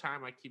decided for a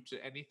time I keep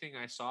anything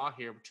I saw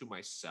here to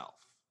myself.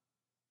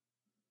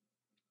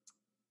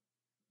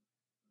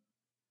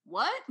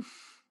 What?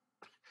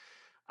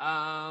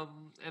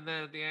 And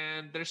then at the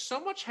end, there's so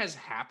much has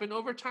happened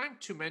over time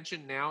to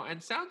mention now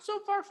and sounds so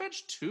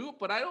far-fetched too,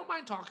 but I don't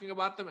mind talking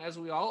about them as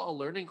we all are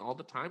learning all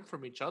the time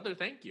from each other.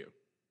 Thank you.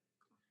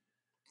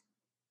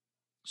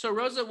 So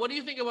Rosa, what do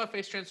you think about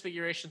face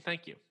transfiguration?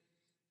 Thank you.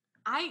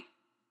 I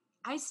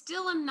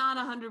still am not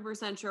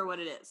 100% sure what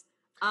it is.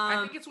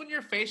 I think it's when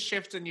your face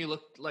shifts and you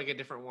look like a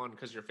different one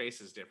because your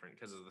face is different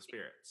because of the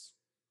spirits.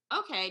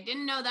 Okay,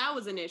 didn't know that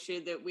was an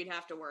issue that we'd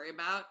have to worry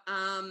about.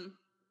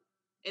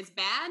 It's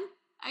bad,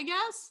 I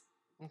guess.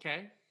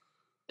 Okay.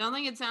 Don't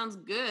think it sounds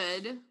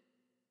good.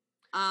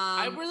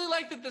 I really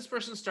like that this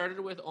person started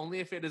with only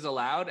if it is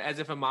allowed, as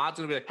if a mod's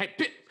going to be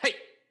like,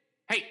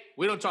 hey,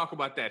 we don't talk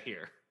about that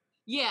here.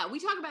 Yeah, we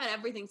talk about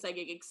everything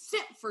psychic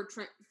except for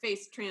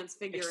face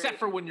transfiguration. Except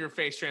for when your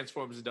face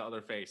transforms into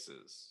other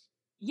faces.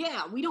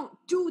 Yeah, we don't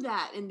do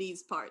that in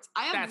these parts.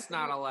 That's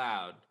not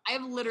allowed. I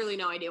have literally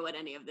no idea what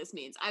any of this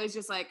means. I was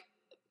just like,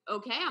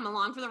 okay, I'm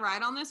along for the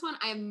ride on this one.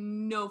 I have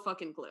no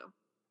fucking clue.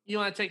 You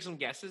want to take some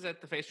guesses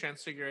at the face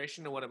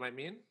transfiguration and what it might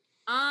mean?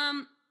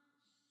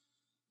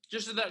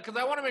 Just so that, because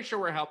I want to make sure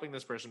we're helping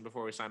this person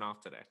before we sign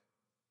off today.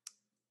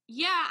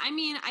 Yeah, I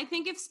mean, I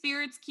think if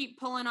spirits keep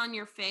pulling on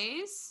your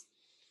face,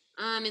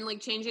 and like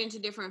changing into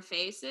different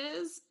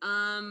faces,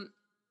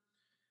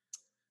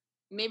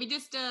 maybe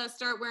just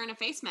start wearing a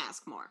face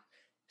mask more.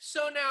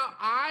 So now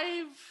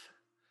I've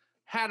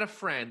had a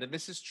friend, and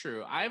this is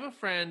true. I have a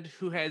friend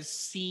who has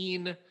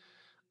seen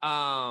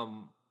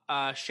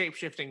a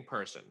shape-shifting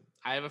person.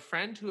 I have a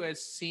friend who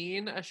has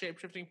seen a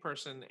shape-shifting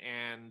person,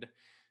 and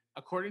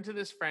according to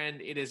this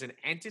friend, it is an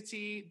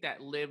entity that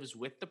lives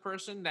with the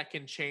person that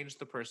can change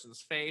the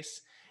person's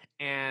face.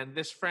 And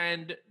this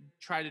friend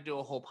tried to do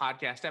a whole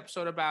podcast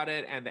episode about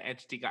it, and the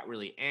entity got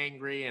really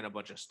angry, and a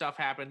bunch of stuff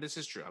happened. This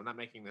is true. I'm not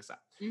making this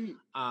up.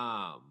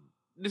 Mm-hmm.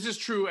 This is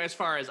true as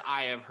far as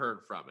I have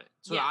heard from it.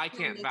 So yeah, I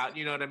can't vouch,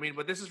 you know what I mean?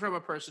 But this is from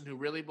a person who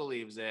really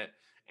believes it,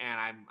 and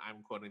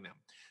I'm quoting them.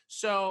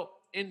 So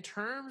in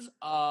terms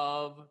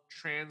of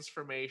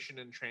transformation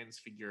and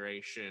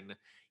transfiguration,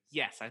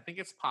 yes, I think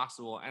it's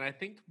possible. And I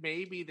think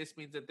maybe this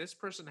means that this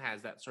person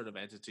has that sort of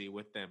entity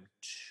with them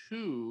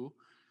too.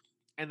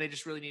 And they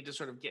just really need to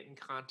sort of get in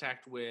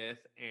contact with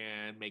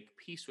and make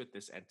peace with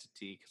this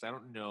entity, because I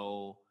don't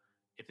know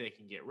if they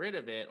can get rid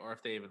of it or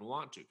if they even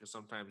want to, because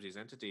sometimes these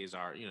entities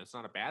are, you know, it's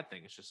not a bad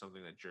thing. It's just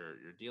something that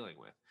you're dealing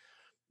with.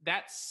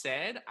 That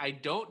said, I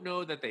don't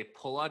know that they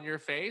pull on your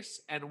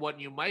face. And what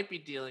you might be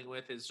dealing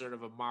with is sort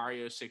of a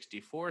Mario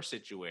 64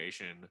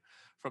 situation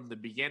from the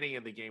beginning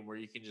of the game where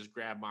you can just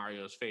grab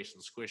Mario's face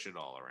and squish it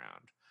all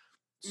around.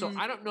 So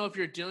I don't know if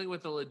you're dealing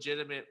with a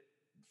legitimate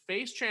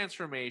face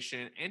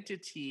transformation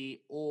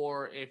entity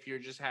or if you're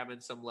just having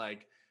some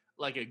like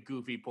a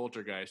goofy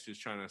poltergeist who's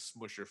trying to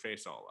smush your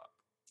face all up.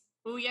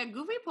 Oh yeah,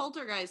 goofy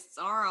poltergeists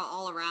are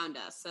all around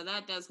us, so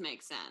that does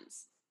make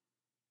sense.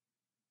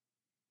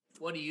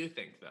 What do you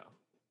think, though?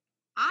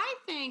 I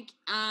think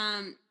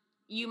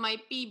you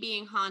might be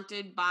being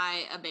haunted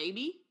by a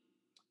baby.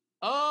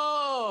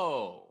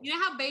 Oh! You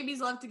know how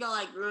babies love to go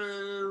like...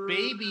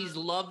 Babies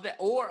love that.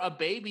 Or a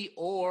baby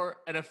or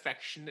an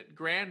affectionate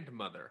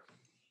grandmother.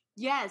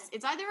 Yes,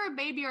 it's either a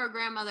baby or a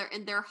grandmother,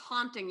 and they're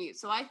haunting you.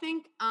 So I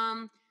think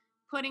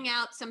putting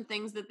out some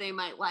things that they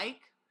might like,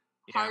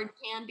 hard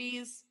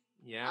candies.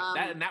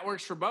 Yeah, that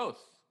works for both.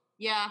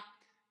 Yeah.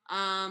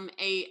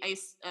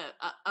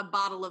 A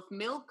bottle of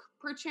milk,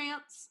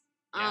 perchance.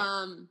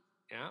 Yeah.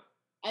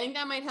 I think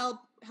that might help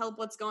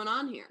what's going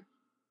on here.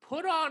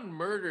 Put on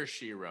Murder,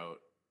 She Wrote.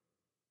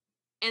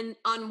 And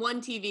on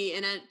one TV,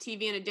 in a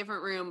TV in a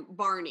different room,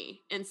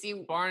 Barney, and see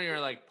Barney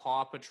or like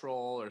Paw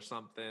Patrol or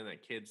something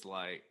that kids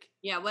like.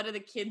 Yeah, what are the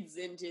kids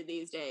into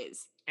these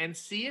days? And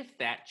see if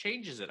that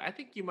changes it. I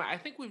think you might. I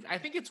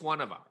think it's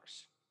one of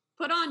ours.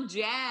 Put on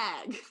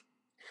Jag.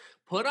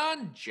 Put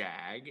on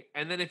Jag,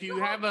 and then if you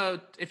have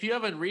a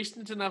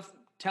recent enough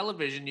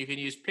television, you can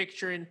use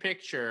picture in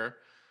picture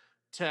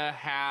to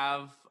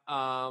have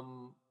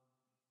the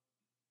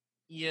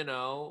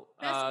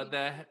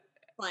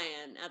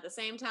plan at the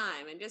same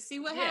time and just see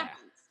what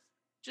happens.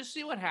 Just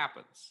see what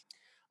happens.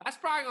 That's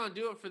probably going to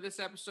do it for this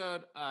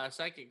episode,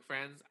 Psychic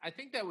Friends. I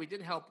think that we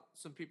did help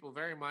some people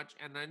very much,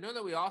 and I know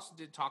that we also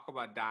did talk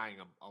about dying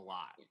a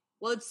lot.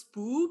 Well, it's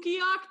Spooky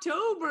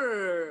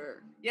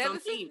October. Yeah,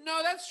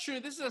 that's true.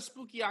 This is a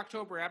Spooky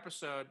October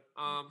episode.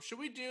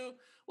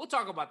 We'll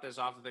talk about this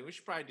off the thing. We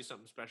should probably do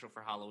something special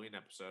for Halloween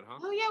episode, huh?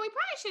 Oh, yeah, we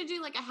probably should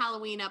do like a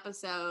Halloween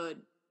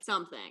episode,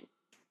 something.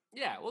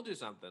 Yeah, we'll do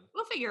something.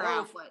 We'll figure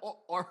out what.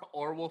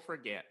 Or we'll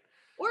forget.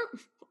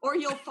 Or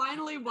you'll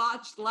finally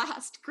watch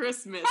Last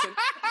Christmas.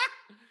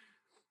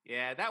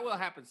 Yeah, that will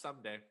happen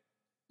someday.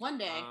 One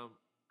day.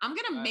 I'm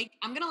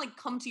gonna like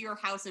come to your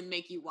house and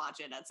make you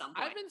watch it at some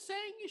point. I've been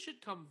saying you should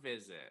come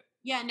visit.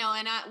 Yeah, no,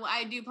 and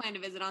I do plan to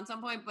visit on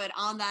some point, but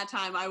on that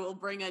time I will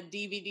bring a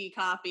DVD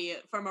copy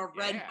from a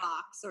red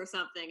box or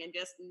something and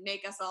just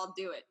make us all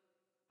do it.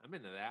 I'm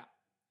into that.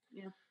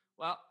 Yeah.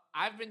 Well,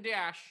 I've been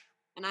Dash.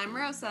 And I'm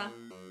Rosa.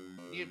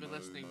 You've been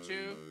listening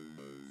to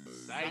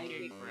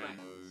Psychic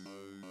Friends.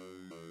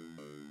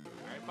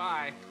 All right,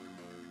 bye.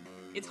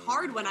 It's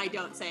hard when I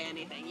don't say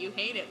anything. You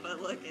hate it,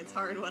 but look, it's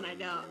hard when I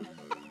don't.